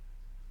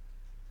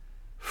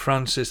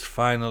 Francis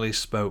finally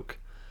spoke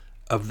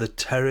of the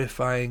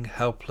terrifying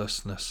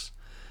helplessness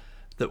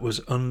that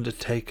was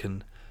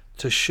undertaken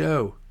to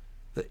show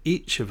that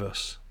each of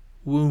us,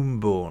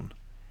 womb-born,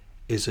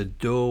 is a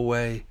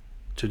doorway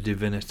to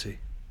divinity.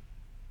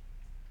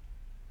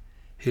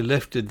 He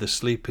lifted the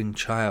sleeping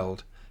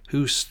child,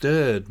 who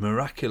stirred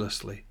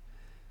miraculously,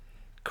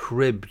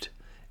 cribbed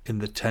in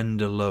the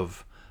tender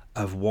love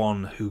of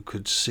one who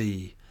could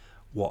see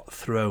what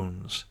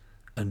thrones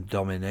and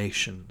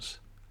dominations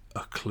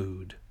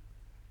occlude.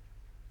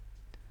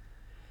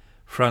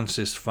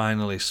 Francis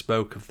finally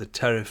spoke of the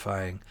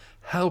terrifying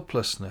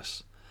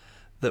helplessness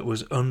that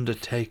was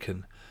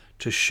undertaken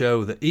to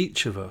show that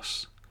each of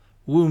us,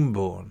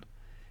 womb-born,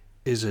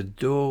 is a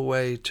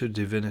doorway to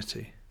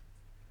divinity.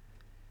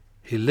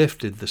 He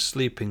lifted the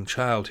sleeping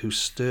child who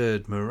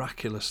stirred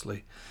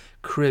miraculously,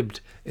 cribbed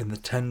in the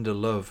tender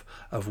love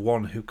of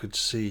one who could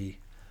see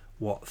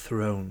what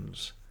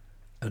thrones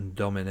and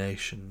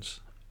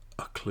dominations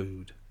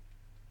occlude.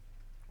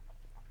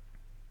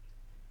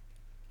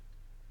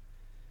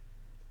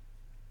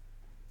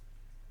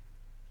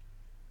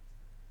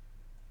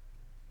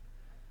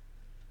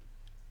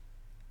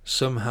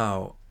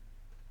 Somehow,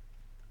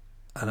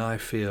 And I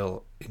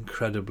feel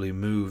incredibly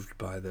moved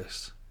by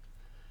this.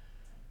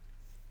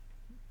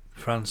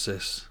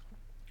 Francis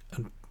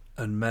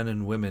and men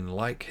and women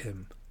like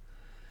him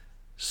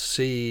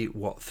see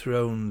what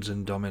thrones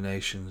and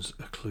dominations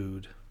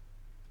occlude.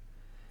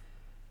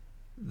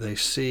 They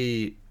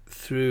see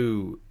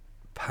through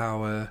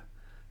power,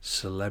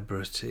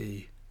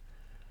 celebrity,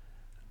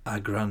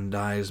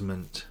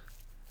 aggrandizement,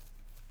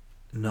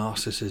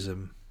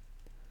 narcissism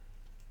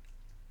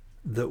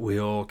that we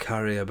all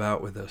carry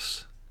about with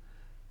us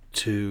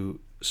to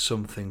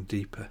something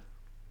deeper,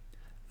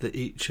 that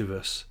each of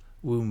us,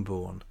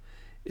 womb-born,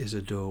 is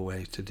a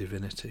doorway to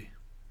divinity.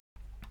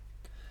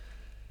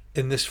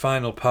 In this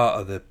final part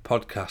of the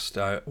podcast,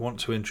 I want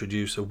to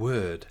introduce a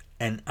word,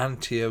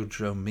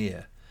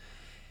 enantiodromia.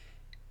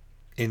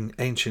 In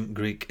ancient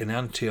Greek,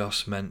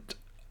 enantios meant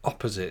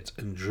opposite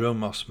and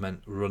dromos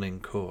meant running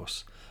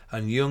course,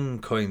 and Jung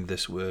coined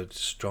this word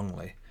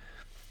strongly.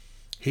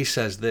 He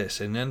says this,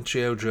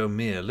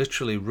 enantiodromia,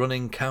 literally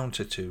running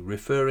counter to,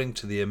 referring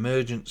to the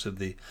emergence of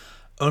the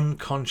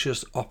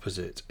unconscious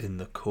opposite in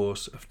the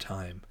course of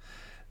time.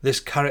 This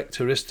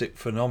characteristic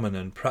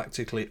phenomenon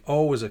practically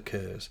always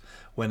occurs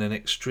when an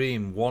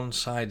extreme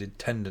one-sided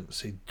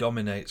tendency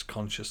dominates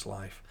conscious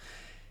life.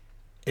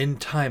 In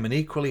time, an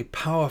equally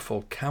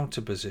powerful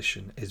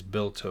counterposition is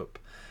built up,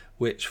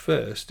 which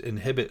first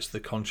inhibits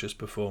the conscious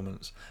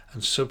performance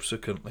and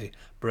subsequently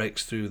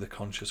breaks through the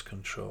conscious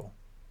control.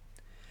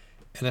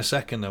 In a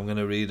second, I'm going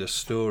to read a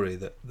story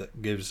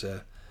that gives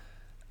a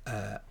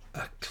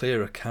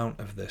clear account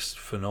of this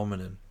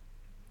phenomenon.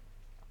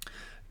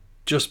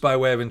 Just by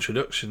way of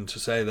introduction, to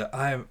say that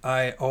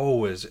I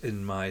always,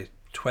 in my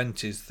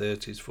 20s,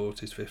 30s,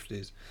 40s,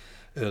 50s,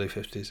 early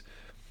 50s,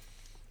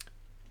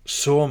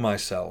 saw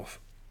myself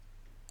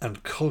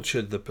and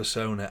cultured the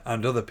persona,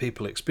 and other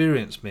people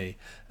experienced me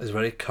as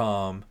very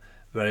calm,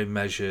 very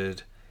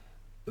measured,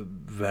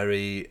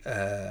 very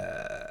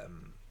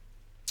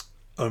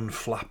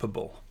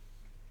unflappable.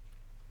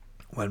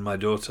 When my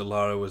daughter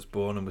Lara was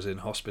born and was in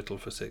hospital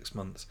for 6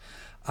 months,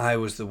 I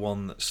was the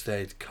one that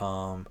stayed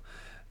calm,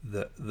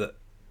 that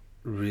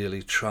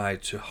really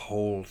tried to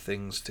hold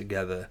things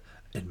together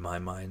in my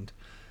mind.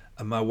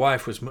 And my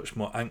wife was much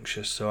more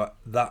anxious, so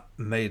that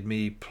made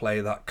me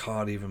play that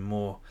card even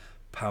more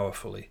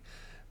powerfully.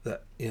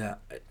 That, yeah,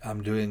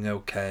 I'm doing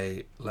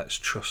okay, let's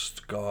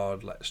trust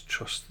God, let's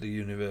trust the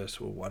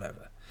universe, or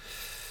whatever.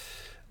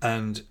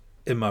 And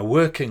in my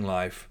working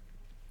life,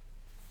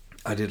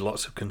 I did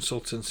lots of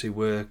consultancy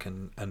work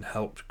and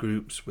helped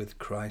groups with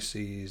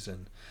crises,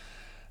 and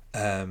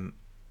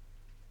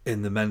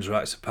in the Men's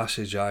Rites of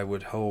Passage I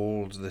would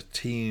hold the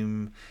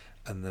team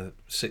and the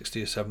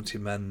 60 or 70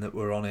 men that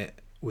were on it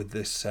with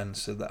this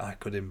sense so that I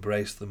could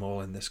embrace them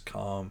all in this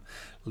calm,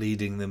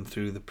 leading them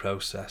through the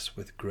process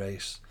with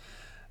grace.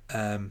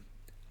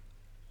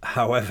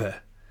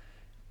 However,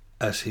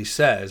 as he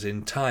says,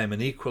 in time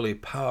an equally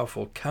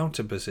powerful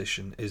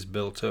counterposition is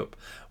built up,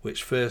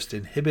 which first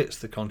inhibits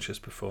the conscious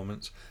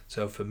performance.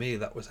 So for me,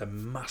 that was a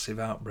massive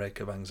outbreak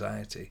of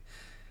anxiety.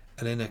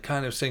 And in a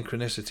kind of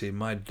synchronicity,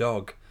 my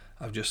dog,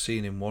 I've just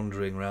seen him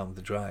wandering around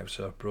the drive,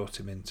 so I've brought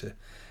him into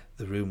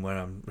the room where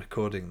I'm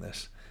recording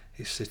this.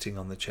 He's sitting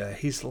on the chair.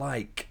 He's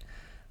like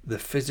the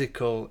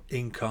physical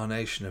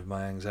incarnation of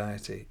my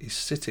anxiety. He's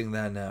sitting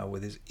there now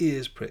with his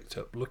ears pricked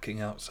up,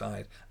 looking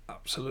outside,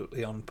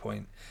 absolutely on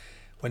point.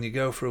 When you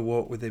go for a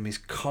walk with him, he's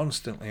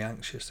constantly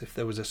anxious. If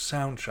there was a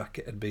soundtrack,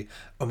 it'd be,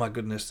 oh my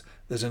goodness,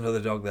 there's another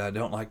dog there. I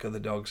don't like other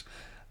dogs.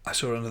 I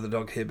saw another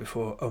dog here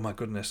before. Oh my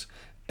goodness.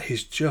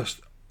 He's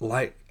just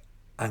like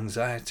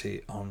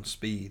anxiety on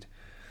speed.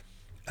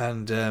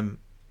 And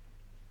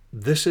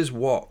this is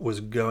what was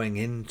going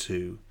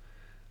into,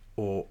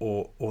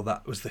 or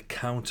that was the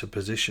counter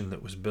position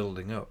that was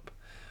building up.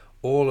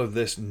 All of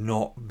this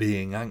not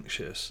being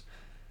anxious,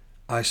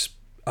 I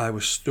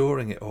was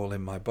storing it all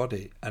in my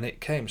body, and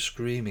it came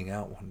screaming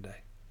out one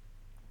day.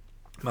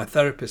 My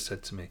therapist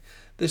said to me,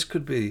 this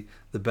could be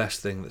the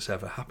best thing that's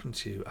ever happened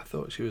to you. I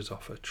thought she was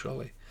off her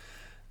trolley.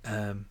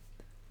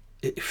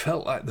 It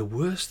felt like the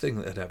worst thing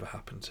that had ever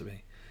happened to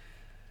me.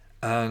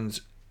 And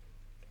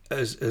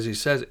as he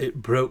says,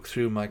 it broke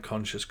through my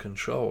conscious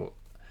control.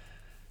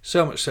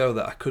 So much so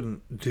that I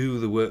couldn't do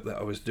the work that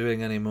I was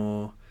doing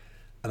anymore.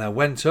 And I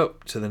went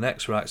up to the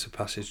next rites of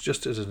passage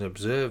just as an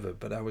observer,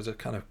 but I was a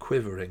kind of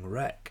quivering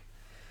wreck.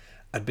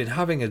 I'd been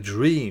having a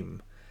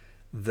dream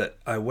that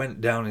I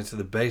went down into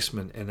the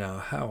basement in our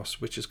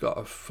house, which has got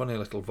a funny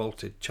little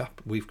vaulted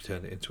chapel. We've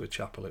turned it into a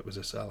chapel. It was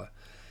a cellar.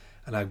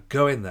 And I'd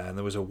go in there and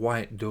there was a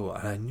white door,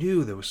 and I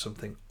knew there was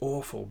something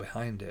awful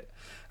behind it.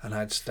 And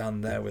I'd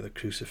stand there with a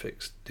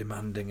crucifix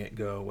demanding it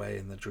go away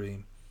in the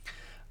dream.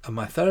 And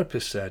my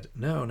therapist said,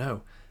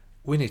 no,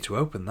 we need to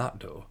open that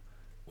door.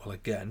 Well,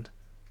 again,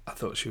 I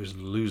thought she was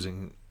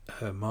losing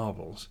her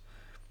marbles.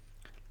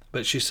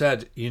 But she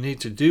said, you need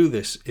to do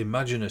this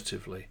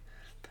imaginatively.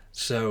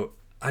 So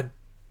I'd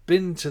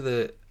been to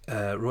the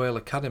Royal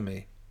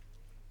Academy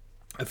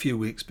a few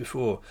weeks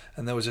before,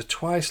 and there was a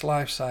twice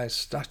life-size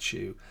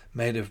statue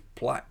made of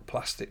black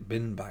plastic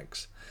bin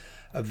bags.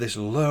 of this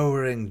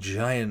lowering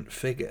giant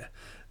figure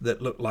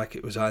that looked like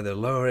it was either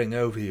lowering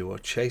over you or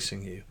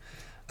chasing you.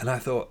 And I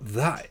thought,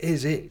 that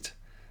is it.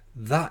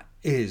 That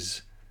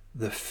is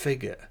the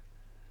figure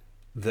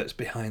that's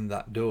behind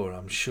that door.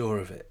 I'm sure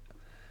of it.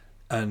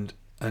 And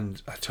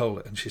I told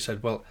her, and she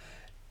said, well,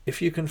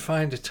 if you can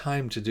find a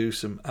time to do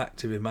some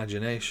active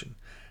imagination,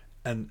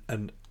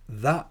 and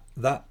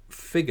that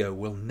figure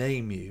will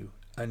name you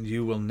and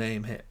you will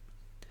name it.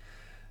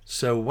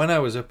 So when I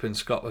was up in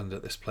Scotland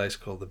at this place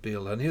called the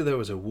Beal, I knew there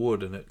was a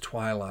wood, and at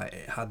twilight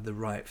it had the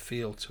right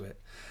feel to it.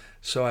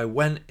 So I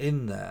went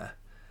in there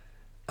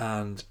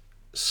and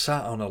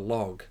sat on a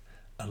log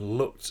and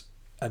looked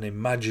and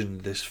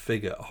imagined this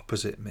figure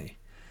opposite me.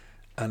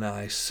 And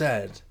I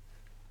said,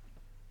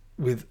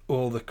 with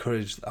all the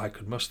courage that I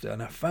could muster,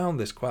 and I found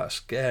this quite a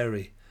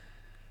scary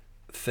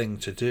thing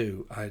to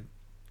do, I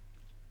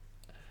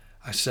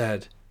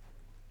said,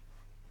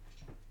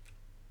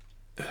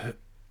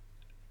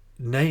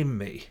 name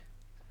me.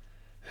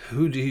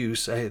 Who do you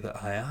say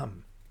that I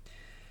am?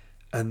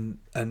 And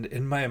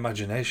in my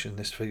imagination,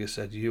 this figure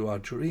said, you are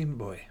Dream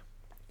Boy.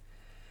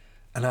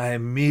 And I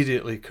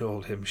immediately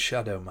called him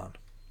Shadow Man.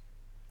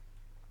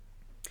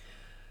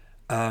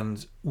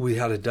 And we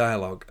had a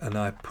dialogue, and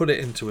I put it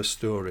into a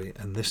story,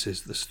 and this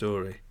is the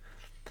story.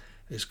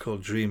 It's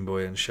called Dream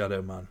Boy and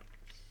Shadow Man.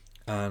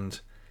 And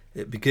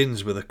it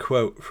begins with a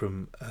quote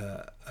from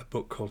a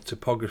book called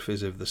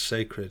Topographies of the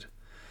Sacred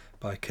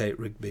by Kate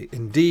Rigby.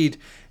 Indeed,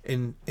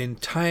 in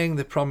tying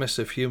the promise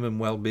of human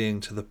well-being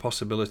to the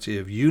possibility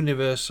of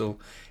universal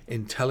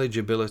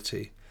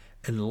intelligibility,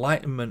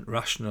 Enlightenment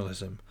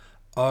rationalism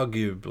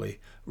arguably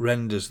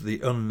renders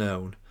the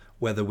unknown,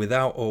 whether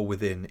without or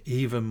within,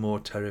 even more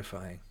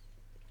terrifying.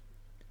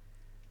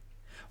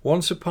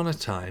 Once upon a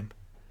time,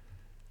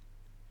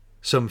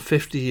 some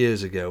 50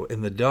 years ago,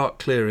 in the dark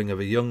clearing of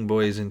a young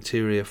boy's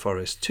interior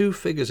forest, two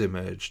figures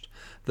emerged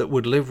that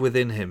would live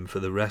within him for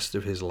the rest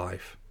of his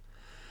life.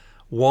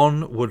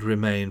 One would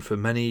remain for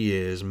many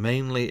years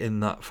mainly in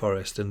that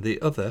forest, and the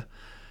other,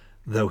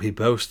 though he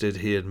boasted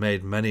he had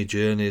made many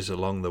journeys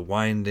along the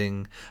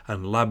winding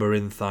and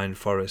labyrinthine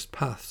forest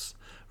paths,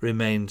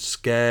 remained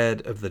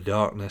scared of the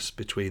darkness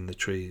between the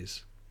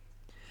trees.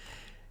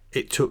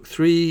 It took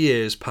 3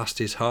 years past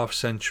his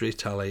half-century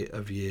tally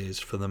of years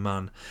for the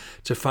man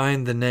to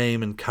find the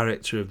name and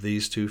character of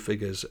these two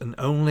figures, and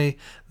only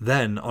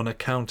then on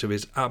account of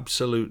his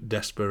absolute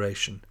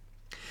desperation.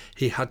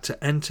 He had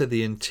to enter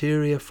the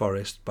interior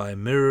forest by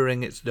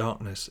mirroring its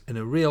darkness in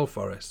a real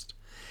forest.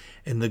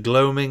 In the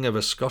gloaming of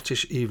a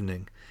Scottish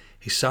evening,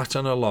 he sat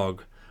on a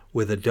log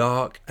with a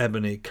dark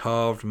ebony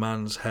carved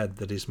man's head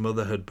that his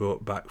mother had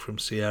brought back from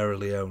Sierra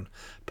Leone,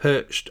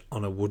 perched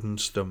on a wooden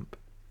stump.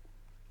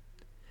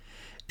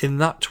 In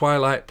that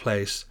twilight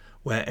place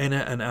where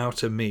inner and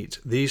outer meet,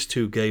 these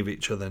two gave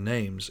each other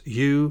names.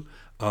 You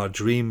are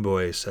Dream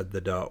Boy, said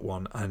the dark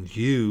one, and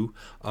you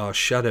are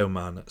Shadow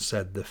Man,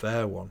 said the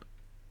fair one.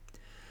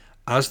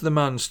 As the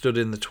man stood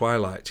in the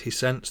twilight, he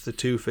sensed the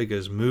two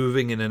figures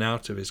moving in and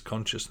out of his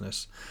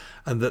consciousness,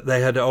 and that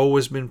they had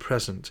always been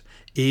present,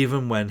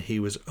 even when he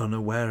was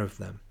unaware of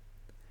them.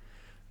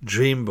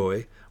 Dream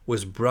Boy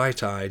was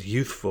bright-eyed,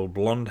 youthful,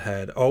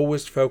 blonde-haired,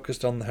 always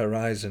focused on the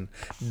horizon,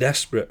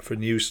 desperate for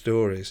new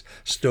stories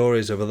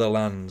of other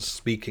lands,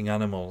 speaking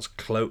animals,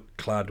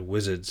 cloak-clad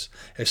wizards,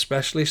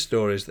 especially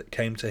stories that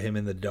came to him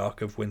in the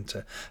dark of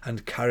winter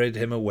and carried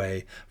him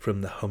away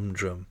from the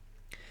humdrum.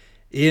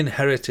 He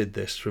inherited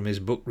this from his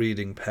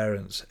book-reading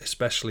parents,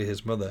 especially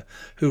his mother,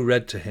 who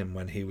read to him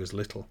when he was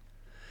little.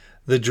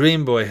 The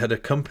Dream Boy had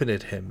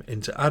accompanied him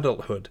into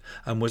adulthood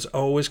and was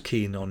always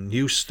keen on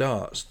new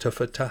starts,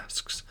 tougher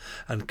tasks,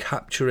 and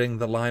capturing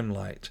the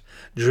limelight.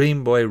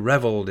 Dream Boy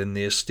revelled in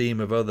the esteem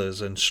of others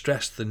and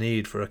stressed the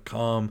need for a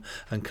calm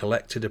and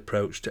collected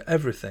approach to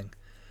everything.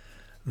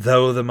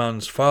 Though the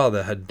man's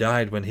father had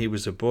died when he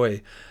was a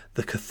boy,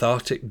 the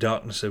cathartic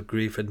darkness of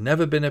grief had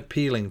never been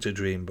appealing to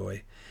Dream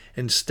Boy.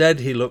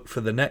 Instead, he looked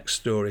for the next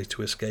story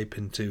to escape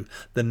into,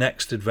 the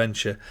next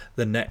adventure,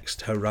 the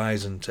next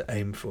horizon to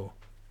aim for.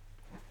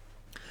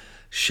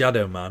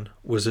 Shadow Man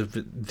was a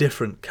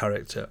different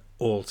character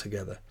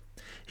altogether.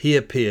 He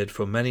appeared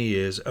for many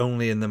years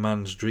only in the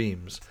man's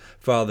dreams.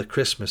 Father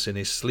Christmas in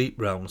his sleep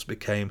realms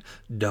became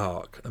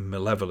dark and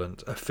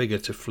malevolent, a figure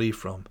to flee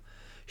from.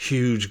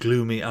 Huge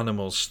gloomy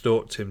animals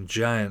stalked him,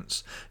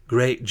 giants,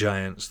 great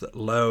giants that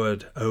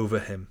lowered over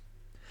him.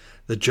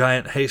 The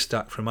giant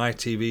haystack from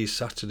ITV's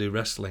Saturday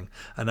Wrestling,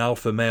 an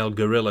alpha male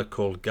gorilla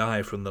called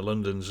Guy from the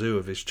London Zoo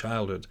of his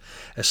childhood,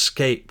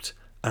 escaped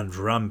and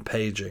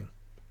rampaging.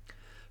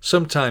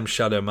 Sometimes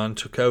Shadow Man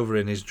took over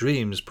in his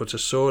dreams, put a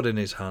sword in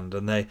his hand,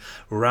 and they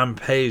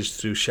rampaged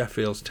through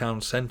Sheffield's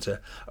town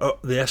centre,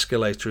 up the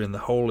escalator in the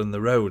hole in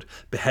the road,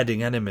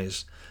 beheading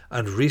enemies,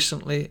 and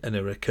recently, in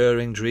a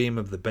recurring dream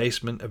of the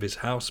basement of his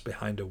house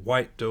behind a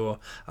white door,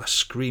 a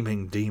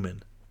screaming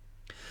demon.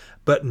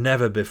 But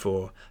never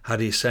before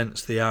had he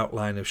sensed the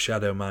outline of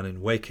Shadow Man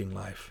in waking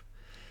life.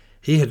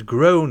 He had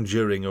grown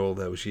during all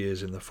those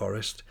years in the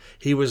forest.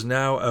 He was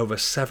now over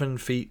 7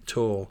 feet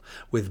tall,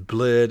 with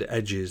blurred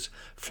edges.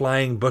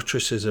 Flying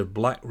buttresses of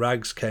black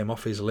rags came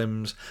off his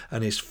limbs,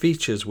 and his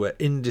features were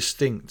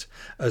indistinct,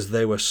 as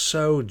they were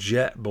so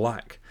jet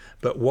black,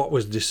 but what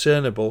was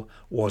discernible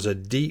was a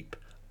deep,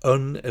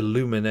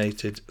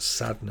 unilluminated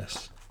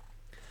sadness.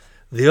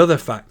 The other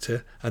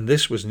factor, and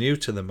this was new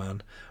to the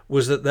man,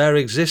 was that there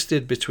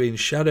existed between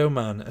Shadow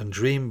Man and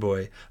Dream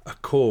Boy a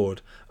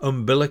cord,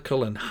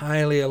 umbilical and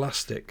highly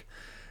elastic.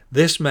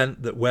 This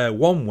meant that where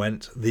one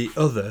went, the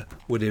other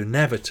would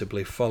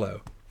inevitably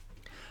follow.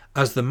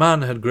 As the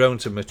man had grown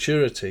to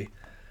maturity,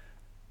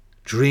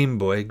 Dream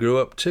Boy grew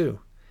up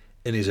too,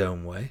 in his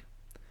own way.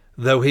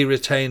 Though he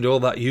retained all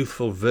that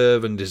youthful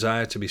verve and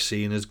desire to be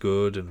seen as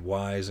good and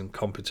wise and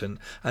competent,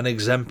 an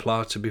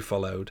exemplar to be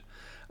followed,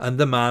 and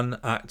the man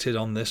acted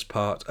on this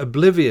part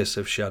oblivious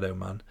of Shadow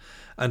Man,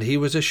 and he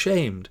was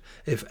ashamed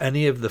if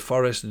any of the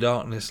forest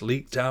darkness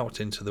leaked out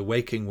into the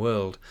waking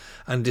world,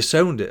 and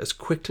disowned it as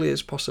quickly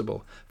as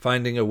possible,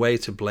 finding a way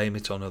to blame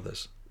it on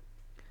others.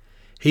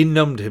 He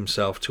numbed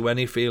himself to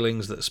any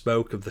feelings that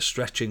spoke of the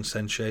stretching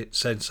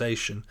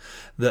sensation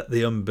that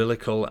the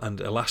umbilical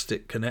and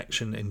elastic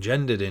connection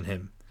engendered in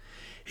him.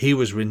 He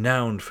was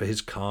renowned for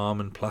his calm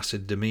and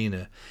placid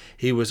demeanour.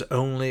 He was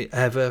only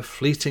ever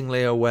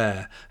fleetingly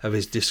aware of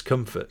his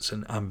discomforts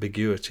and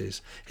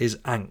ambiguities, his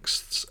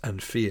angsts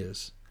and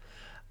fears.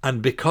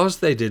 And because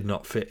they did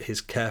not fit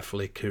his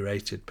carefully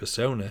curated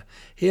persona,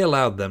 he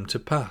allowed them to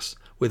pass,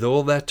 with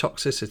all their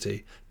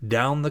toxicity,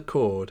 down the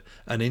cord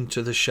and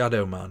into the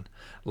Shadow Man,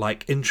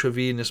 like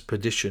intravenous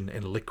perdition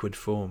in liquid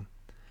form.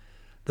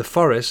 The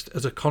forest,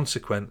 as a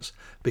consequence,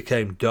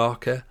 became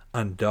darker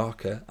and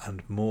darker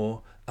and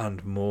more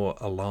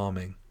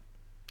alarming.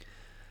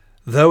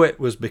 Though it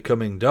was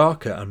becoming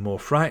darker and more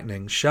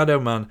frightening, Shadow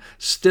Man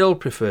still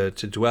preferred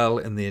to dwell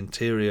in the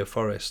interior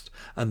forest,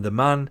 and the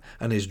man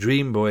and his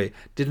Dream Boy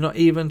did not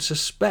even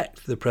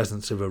suspect the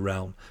presence of a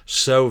realm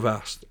so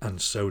vast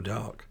and so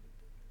dark.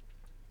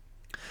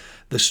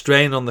 The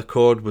strain on the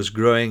cord was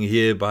growing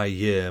year by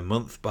year,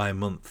 month by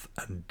month,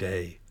 and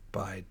day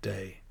by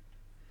day.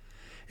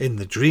 In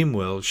the dream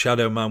world,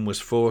 Shadow Man was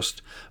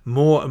forced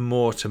more and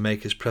more to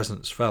make his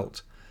presence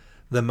felt.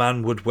 The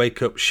man would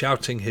wake up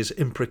shouting his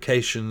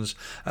imprecations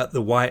at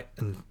the white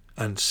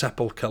and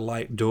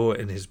sepulchre-like door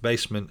in his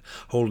basement,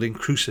 holding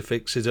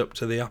crucifixes up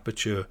to the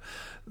aperture,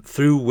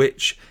 through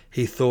which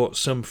he thought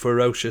some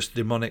ferocious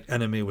demonic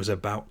enemy was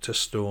about to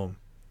storm.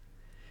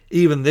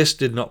 Even this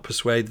did not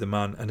persuade the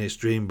man and his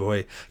Dream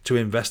Boy to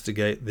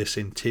investigate this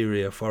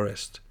interior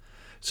forest.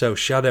 So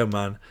Shadow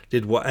Man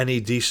did what any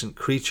decent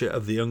creature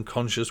of the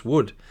unconscious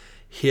would.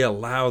 He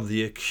allowed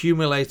the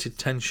accumulated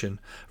tension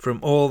from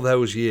all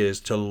those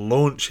years to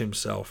launch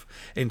himself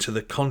into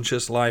the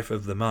conscious life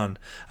of the man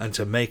and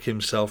to make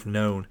himself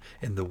known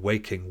in the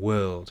waking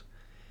world.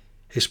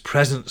 His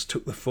presence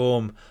took the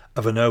form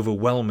of an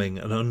overwhelming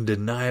and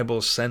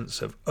undeniable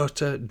sense of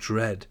utter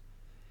dread.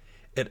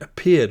 It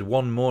appeared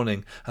one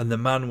morning, and the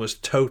man was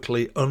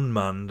totally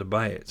unmanned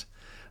by it,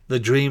 the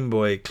Dream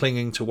Boy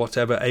clinging to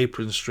whatever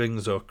apron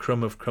strings or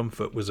crumb of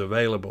comfort was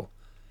available.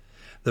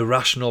 The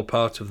rational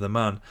part of the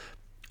man,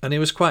 and he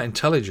was quite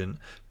intelligent,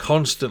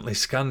 constantly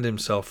scanned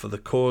himself for the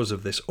cause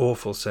of this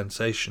awful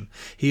sensation.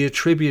 He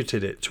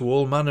attributed it to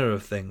all manner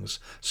of things,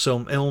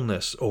 some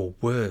illness or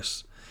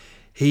worse.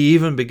 He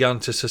even began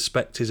to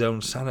suspect his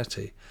own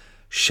sanity.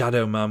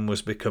 Shadow Man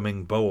was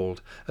becoming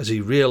bold as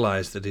he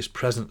realized that his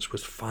presence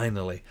was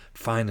finally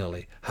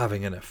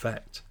having an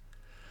effect.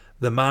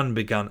 The man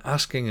began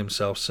asking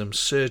himself some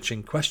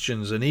searching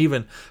questions and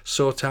even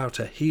sought out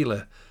a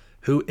healer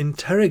who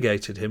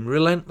interrogated him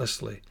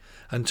relentlessly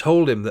and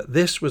told him that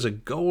this was a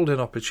golden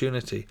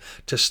opportunity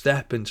to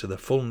step into the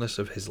fullness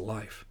of his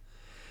life.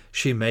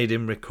 She made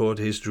him record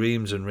his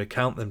dreams and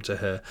recount them to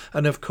her,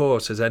 and of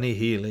course, as any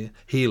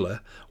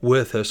healer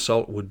worth her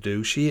salt would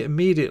do, she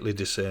immediately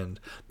discerned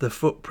the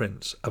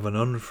footprints of an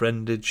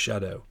unfriended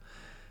shadow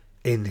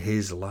in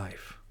his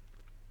life.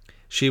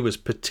 She was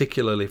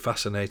particularly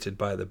fascinated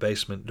by the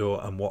basement door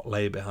and what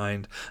lay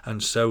behind,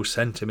 and so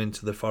sent him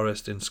into the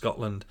forest in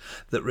Scotland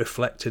that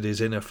reflected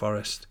his inner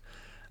forest.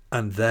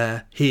 And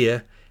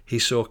here, he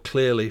saw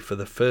clearly for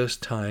the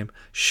first time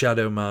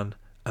Shadow Man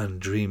and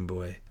Dream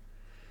Boy.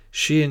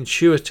 She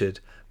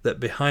intuited that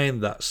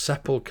behind that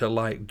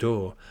sepulchre-like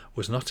door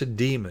was not a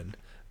demon,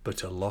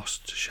 but a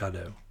lost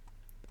shadow.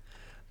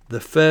 The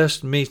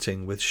first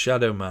meeting with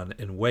Shadow Man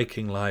in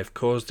waking life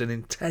caused an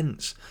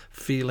intense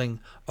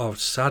feeling of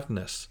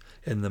sadness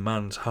in the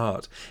man's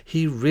heart.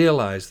 He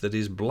realized that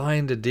his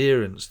blind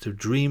adherence to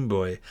Dream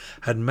Boy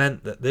had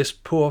meant that this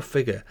poor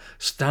figure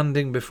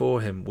standing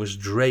before him was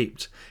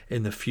draped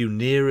in the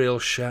funereal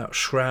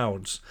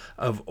shrouds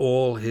of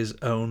all his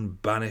own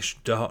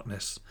banished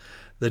darkness,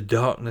 the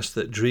darkness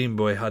that Dream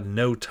Boy had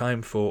no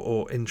time for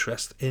or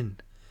interest in.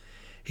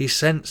 He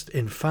sensed,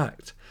 in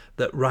fact,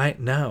 that right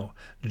now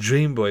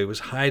Dream Boy was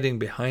hiding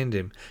behind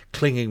him,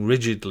 clinging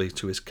rigidly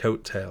to his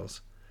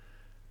coat-tails.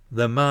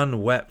 The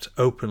man wept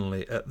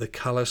openly at the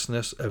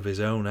callousness of his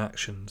own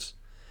actions.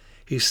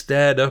 he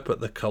stared up at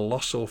the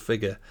colossal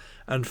figure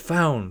and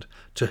found,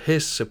 to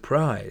his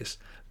surprise,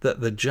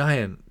 that the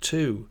giant,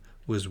 too,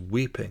 was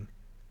weeping.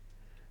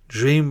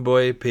 Dream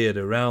Boy peered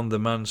around the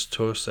man's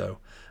torso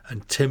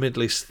and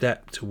timidly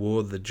stepped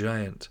toward the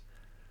giant.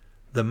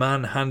 The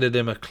man handed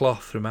him a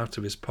cloth from out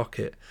of his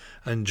pocket,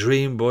 and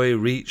Dream Boy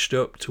reached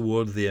up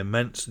toward the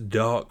immense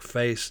dark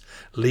face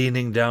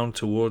leaning down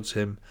towards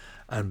him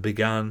and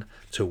began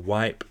to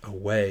wipe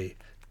away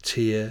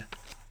tear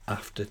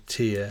after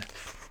tear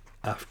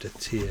after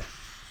tear.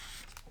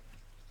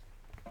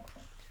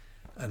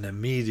 And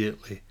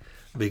immediately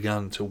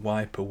began to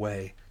wipe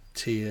away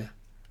tear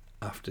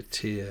after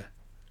tear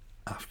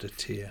after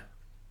tear.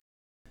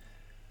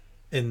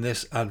 In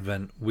this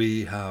Advent,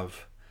 we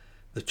have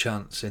the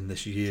chance in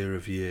this year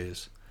of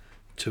years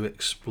to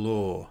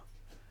explore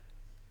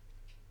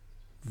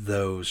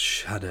those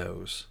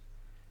shadows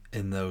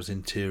in those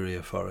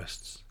interior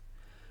forests,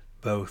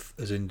 both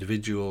as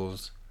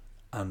individuals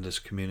and as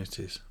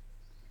communities.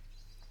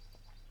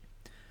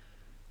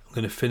 I'm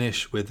going to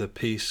finish with a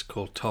piece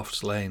called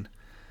Toft's Lane,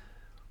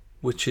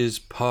 which is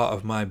part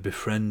of my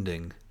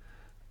befriending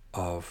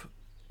of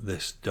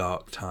this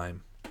dark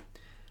time.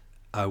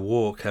 I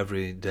walk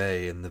every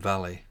day in the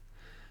valley,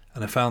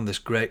 and I found this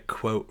great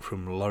quote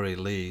from Laurie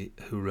Lee,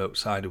 who wrote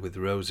Cider with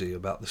Rosie,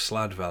 about the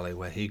Slad Valley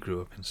where he grew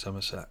up in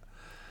Somerset.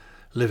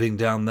 Living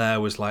down there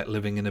was like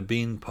living in a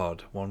bean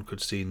pod. One could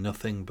see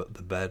nothing but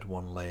the bed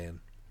one lay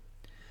in.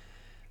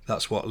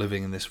 That's what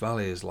living in this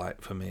valley is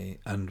like for me,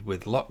 and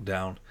with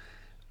lockdown,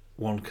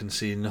 one can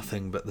see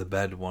nothing but the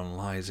bed one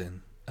lies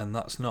in, and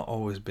that's not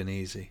always been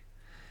easy.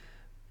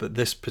 But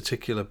this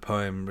particular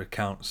poem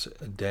recounts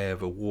a day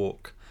of a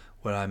walk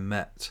where I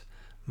met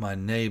my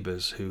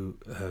neighbours who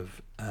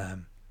live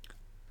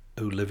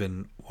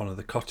in one of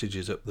the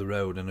cottages up the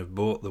road and have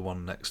bought the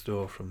one next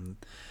door from.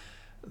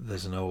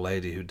 There's an old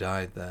lady who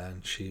died there,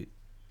 and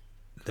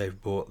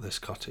they've bought this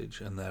cottage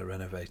and they're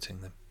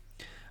renovating them,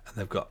 and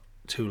they've got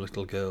two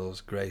little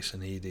girls, Grace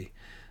and Edie,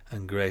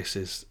 and Grace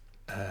is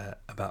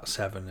about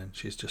 7 and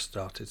she's just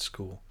started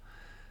school.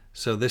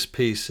 So this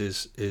piece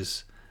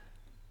is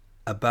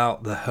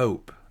about the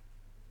hope.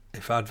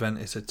 If Advent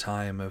is a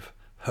time of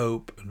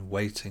hope and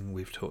waiting,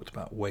 we've talked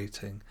about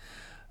waiting,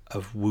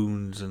 of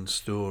wounds and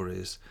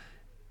stories,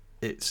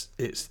 it's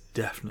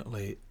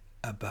definitely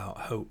about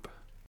hope.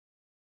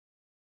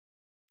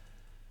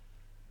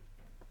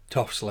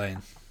 Toft's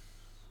Lane.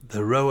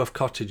 The row of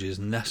cottages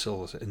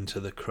nestles into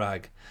the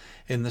crag,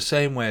 in the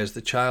same way as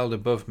the child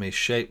above me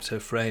shapes her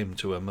frame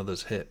to her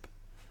mother's hip.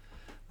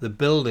 The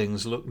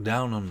buildings look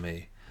down on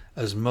me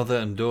as mother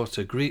and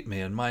daughter greet me,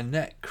 and my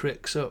neck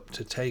cricks up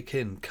to take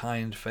in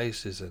kind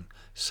faces and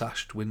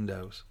sashed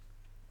windows.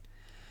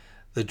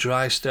 The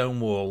dry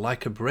stone wall,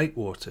 like a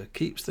breakwater,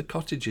 keeps the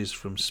cottages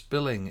from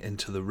spilling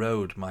into the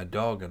road my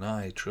dog and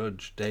I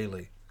trudge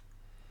daily.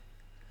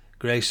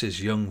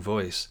 Grace's young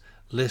voice,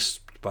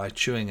 lisped by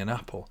chewing an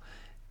apple,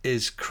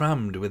 is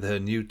crammed with her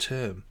new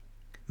term.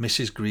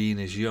 Mrs. Green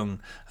is young,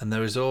 and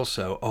there is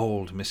also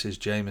old Mrs.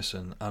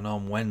 Jameson, and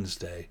on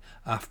Wednesday,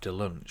 after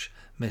lunch,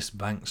 Miss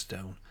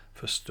Bankstone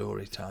for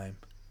story time.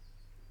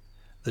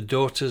 The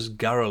daughter's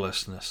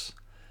garrulousness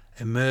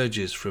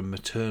emerges from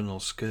maternal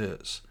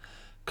skirts,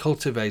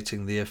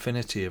 cultivating the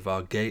affinity of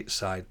our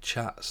gateside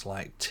chats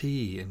like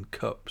tea in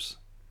cups.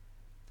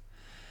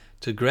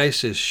 To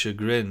Grace's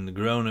chagrin,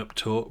 grown-up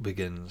talk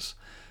begins.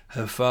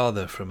 Her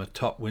father from a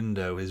top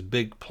window, his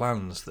big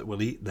plans that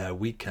will eat their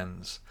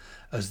weekends,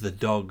 as the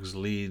dog's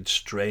lead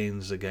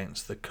strains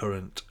against the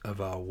current of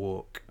our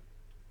walk.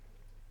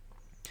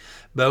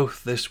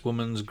 Both this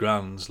woman's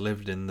grands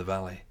lived in the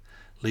valley,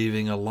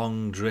 leaving a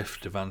long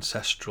drift of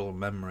ancestral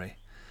memory,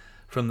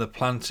 from the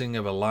planting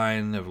of a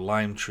line of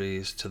lime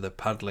trees to the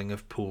paddling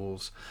of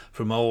pools,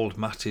 from old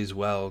Matty's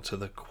well to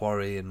the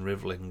quarry in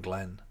Rivelin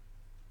Glen.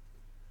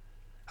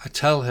 I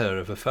tell her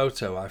of a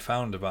photo I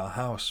found of our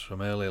house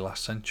from early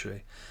last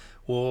century,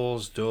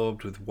 walls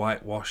daubed with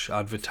whitewash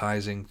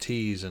advertising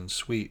teas and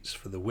sweets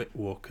for the wit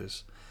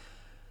walkers,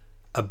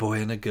 a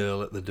boy and a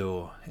girl at the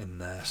door in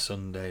their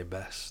Sunday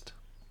best.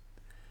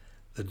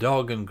 The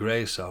dog and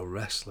Grace are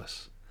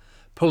restless,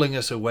 pulling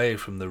us away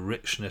from the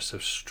richness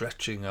of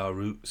stretching our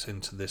roots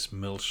into this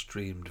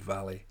mill-streamed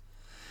valley,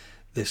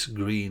 this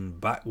green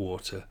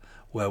backwater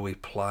where we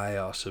ply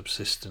our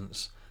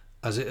subsistence,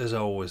 as it has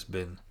always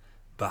been,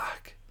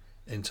 back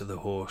into the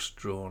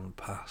horse-drawn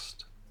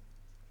past.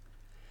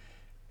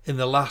 In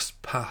the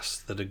last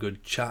past that a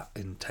good chat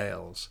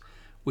entails,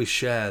 we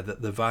share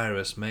that the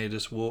virus made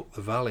us walk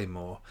the valley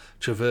more,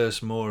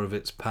 traverse more of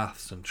its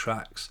paths and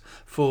tracks,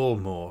 fall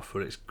more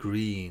for its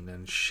green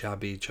and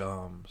shabby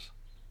charms.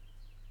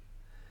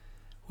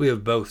 We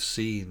have both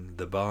seen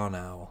the barn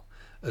owl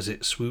as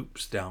it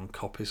swoops down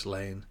Coppice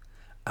Lane,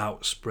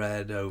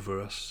 outspread over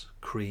us,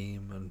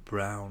 cream and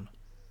brown,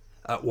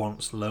 at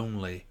once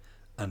lonely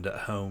and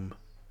at home,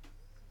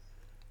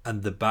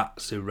 and the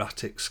bat's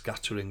erratic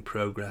scattering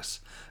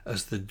progress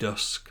as the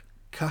dusk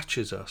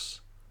catches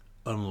us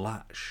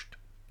unlatched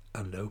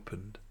and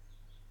opened.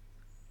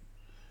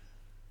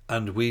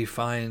 And we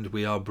find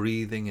we are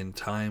breathing in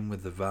time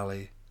with the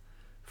valley,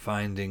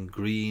 finding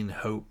green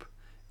hope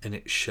in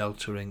its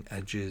sheltering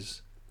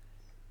edges,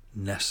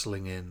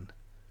 nestling in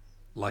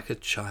like a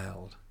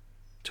child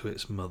to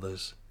its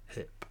mother's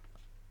hip.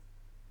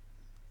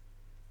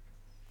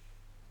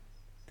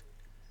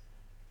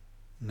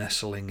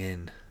 Nestling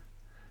in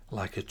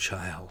like a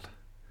child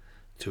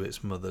to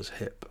its mother's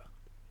hip.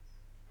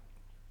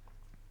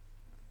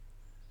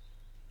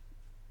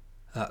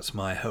 That's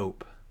my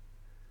hope,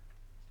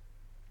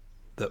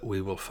 that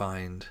we will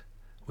find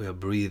we are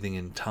breathing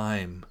in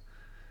time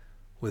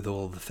with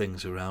all the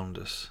things around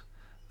us,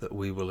 that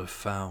we will have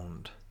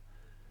found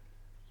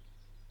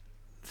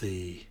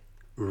the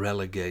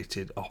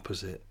relegated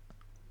opposite,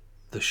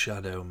 the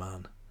shadow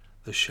man,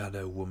 the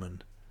shadow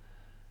woman,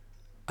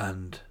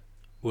 and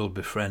will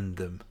befriend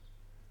them,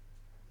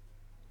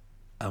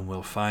 and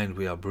we'll find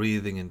we are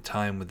breathing in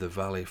time with the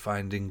valley,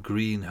 finding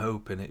green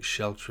hope in its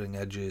sheltering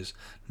edges,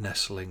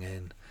 nestling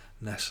in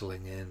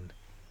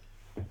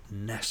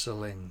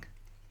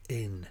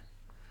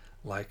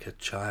like a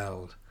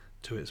child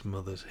to its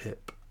mother's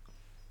hip.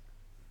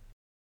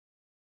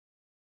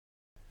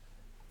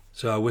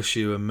 So I wish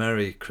you a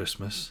Merry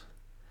Christmas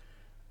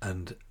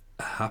and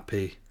a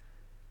Happy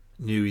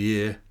New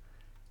Year.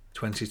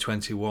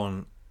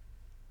 2021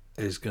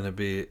 is going to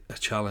be a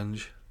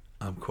challenge,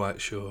 I'm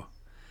quite sure.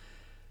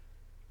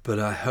 But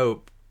I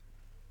hope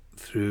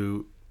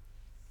through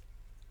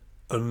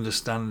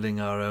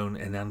understanding our own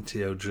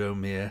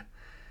enantiodromia,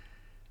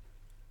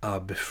 our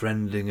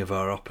befriending of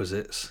our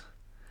opposites,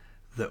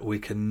 that we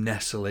can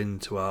nestle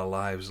into our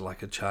lives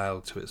like a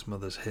child to its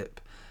mother's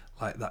hip,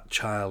 like that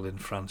child in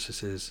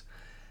Francis's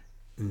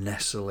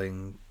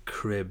nestling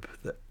crib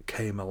that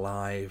came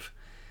alive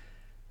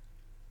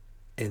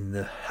in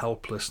the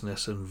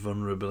helplessness and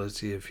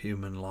vulnerability of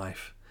human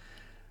life,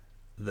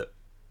 that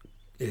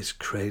is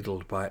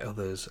cradled by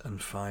others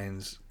and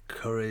finds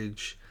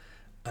courage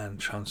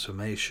and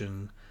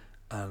transformation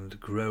and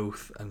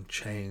growth and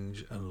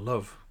change and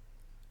love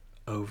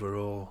over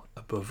all,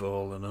 above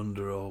all, and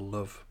under all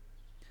love.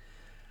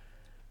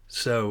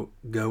 So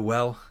go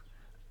well.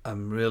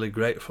 I'm really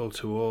grateful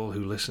to all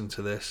who listen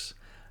to this.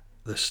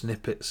 The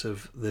snippets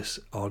of this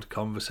odd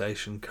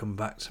conversation come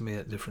back to me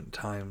at different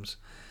times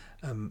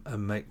and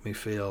make me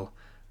feel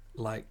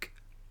like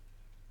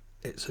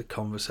it's a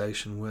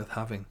conversation worth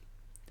having.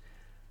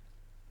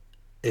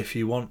 If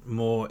you want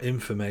more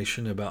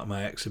information about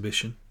my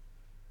exhibition,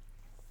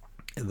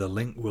 the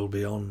link will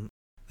be on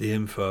the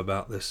info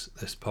about this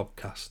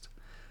podcast.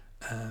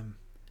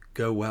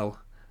 Go well,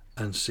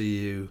 and see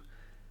you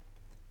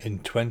in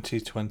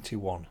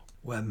 2021,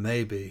 where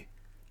maybe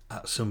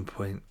at some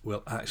point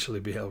we'll actually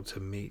be able to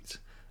meet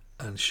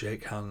and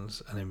shake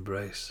hands and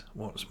embrace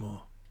once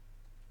more.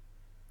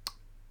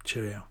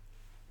 Cheerio.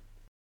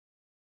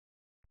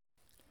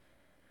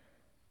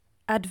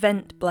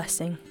 Advent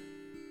blessing.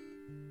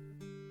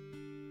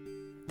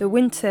 The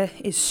winter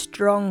is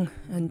strong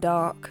and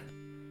dark.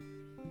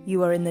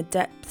 You are in the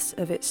depths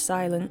of its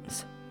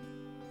silence,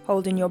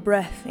 holding your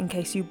breath in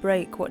case you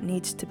break what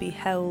needs to be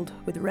held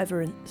with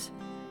reverence.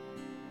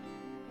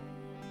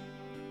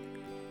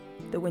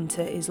 The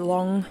winter is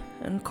long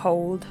and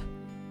cold.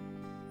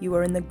 You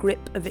are in the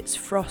grip of its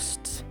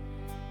frosts,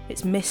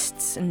 its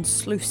mists and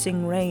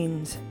sluicing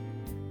rains.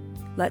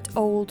 Let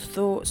old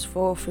thoughts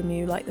fall from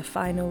you like the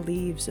final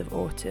leaves of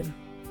autumn.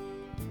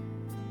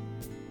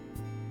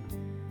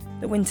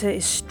 The winter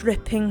is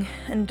stripping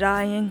and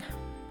dying.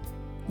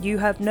 You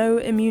have no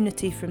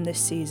immunity from this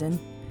season.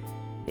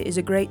 It is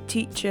a great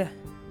teacher.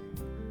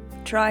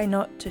 Try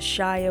not to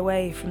shy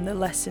away from the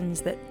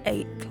lessons that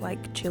ache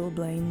like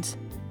chilblains.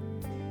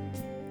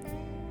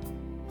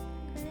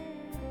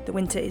 The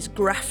winter is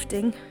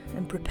grafting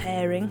and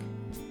preparing.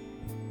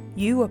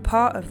 You are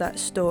part of that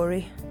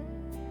story,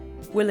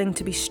 willing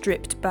to be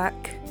stripped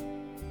back,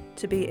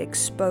 to be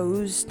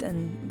exposed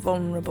and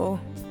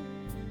vulnerable,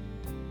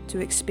 to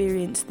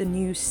experience the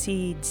new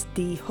seeds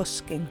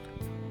dehusking.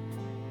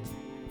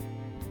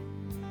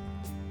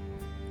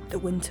 The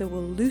winter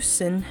will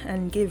loosen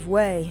and give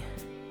way.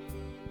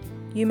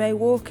 You may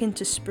walk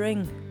into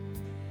spring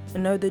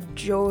and know the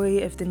joy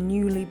of the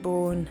newly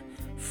born,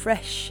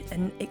 fresh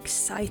and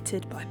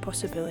excited by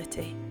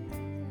possibility.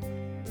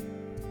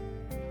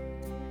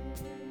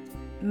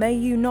 May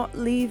you not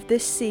leave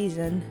this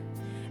season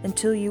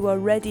until you are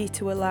ready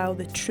to allow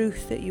the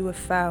truth that you have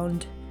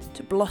found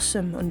to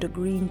blossom under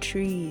green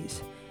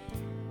trees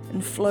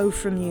and flow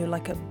from you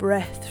like a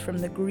breath from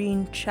the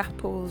green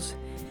chapels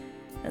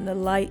and the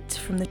light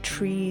from the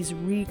trees'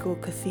 regal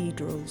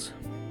cathedrals.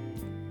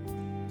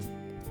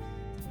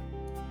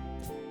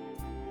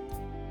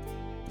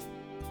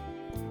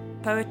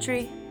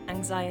 Poetry,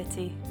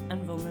 anxiety,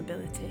 and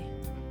vulnerability.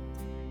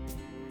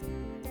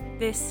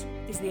 This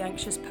is the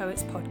Anxious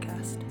Poets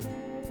Podcast.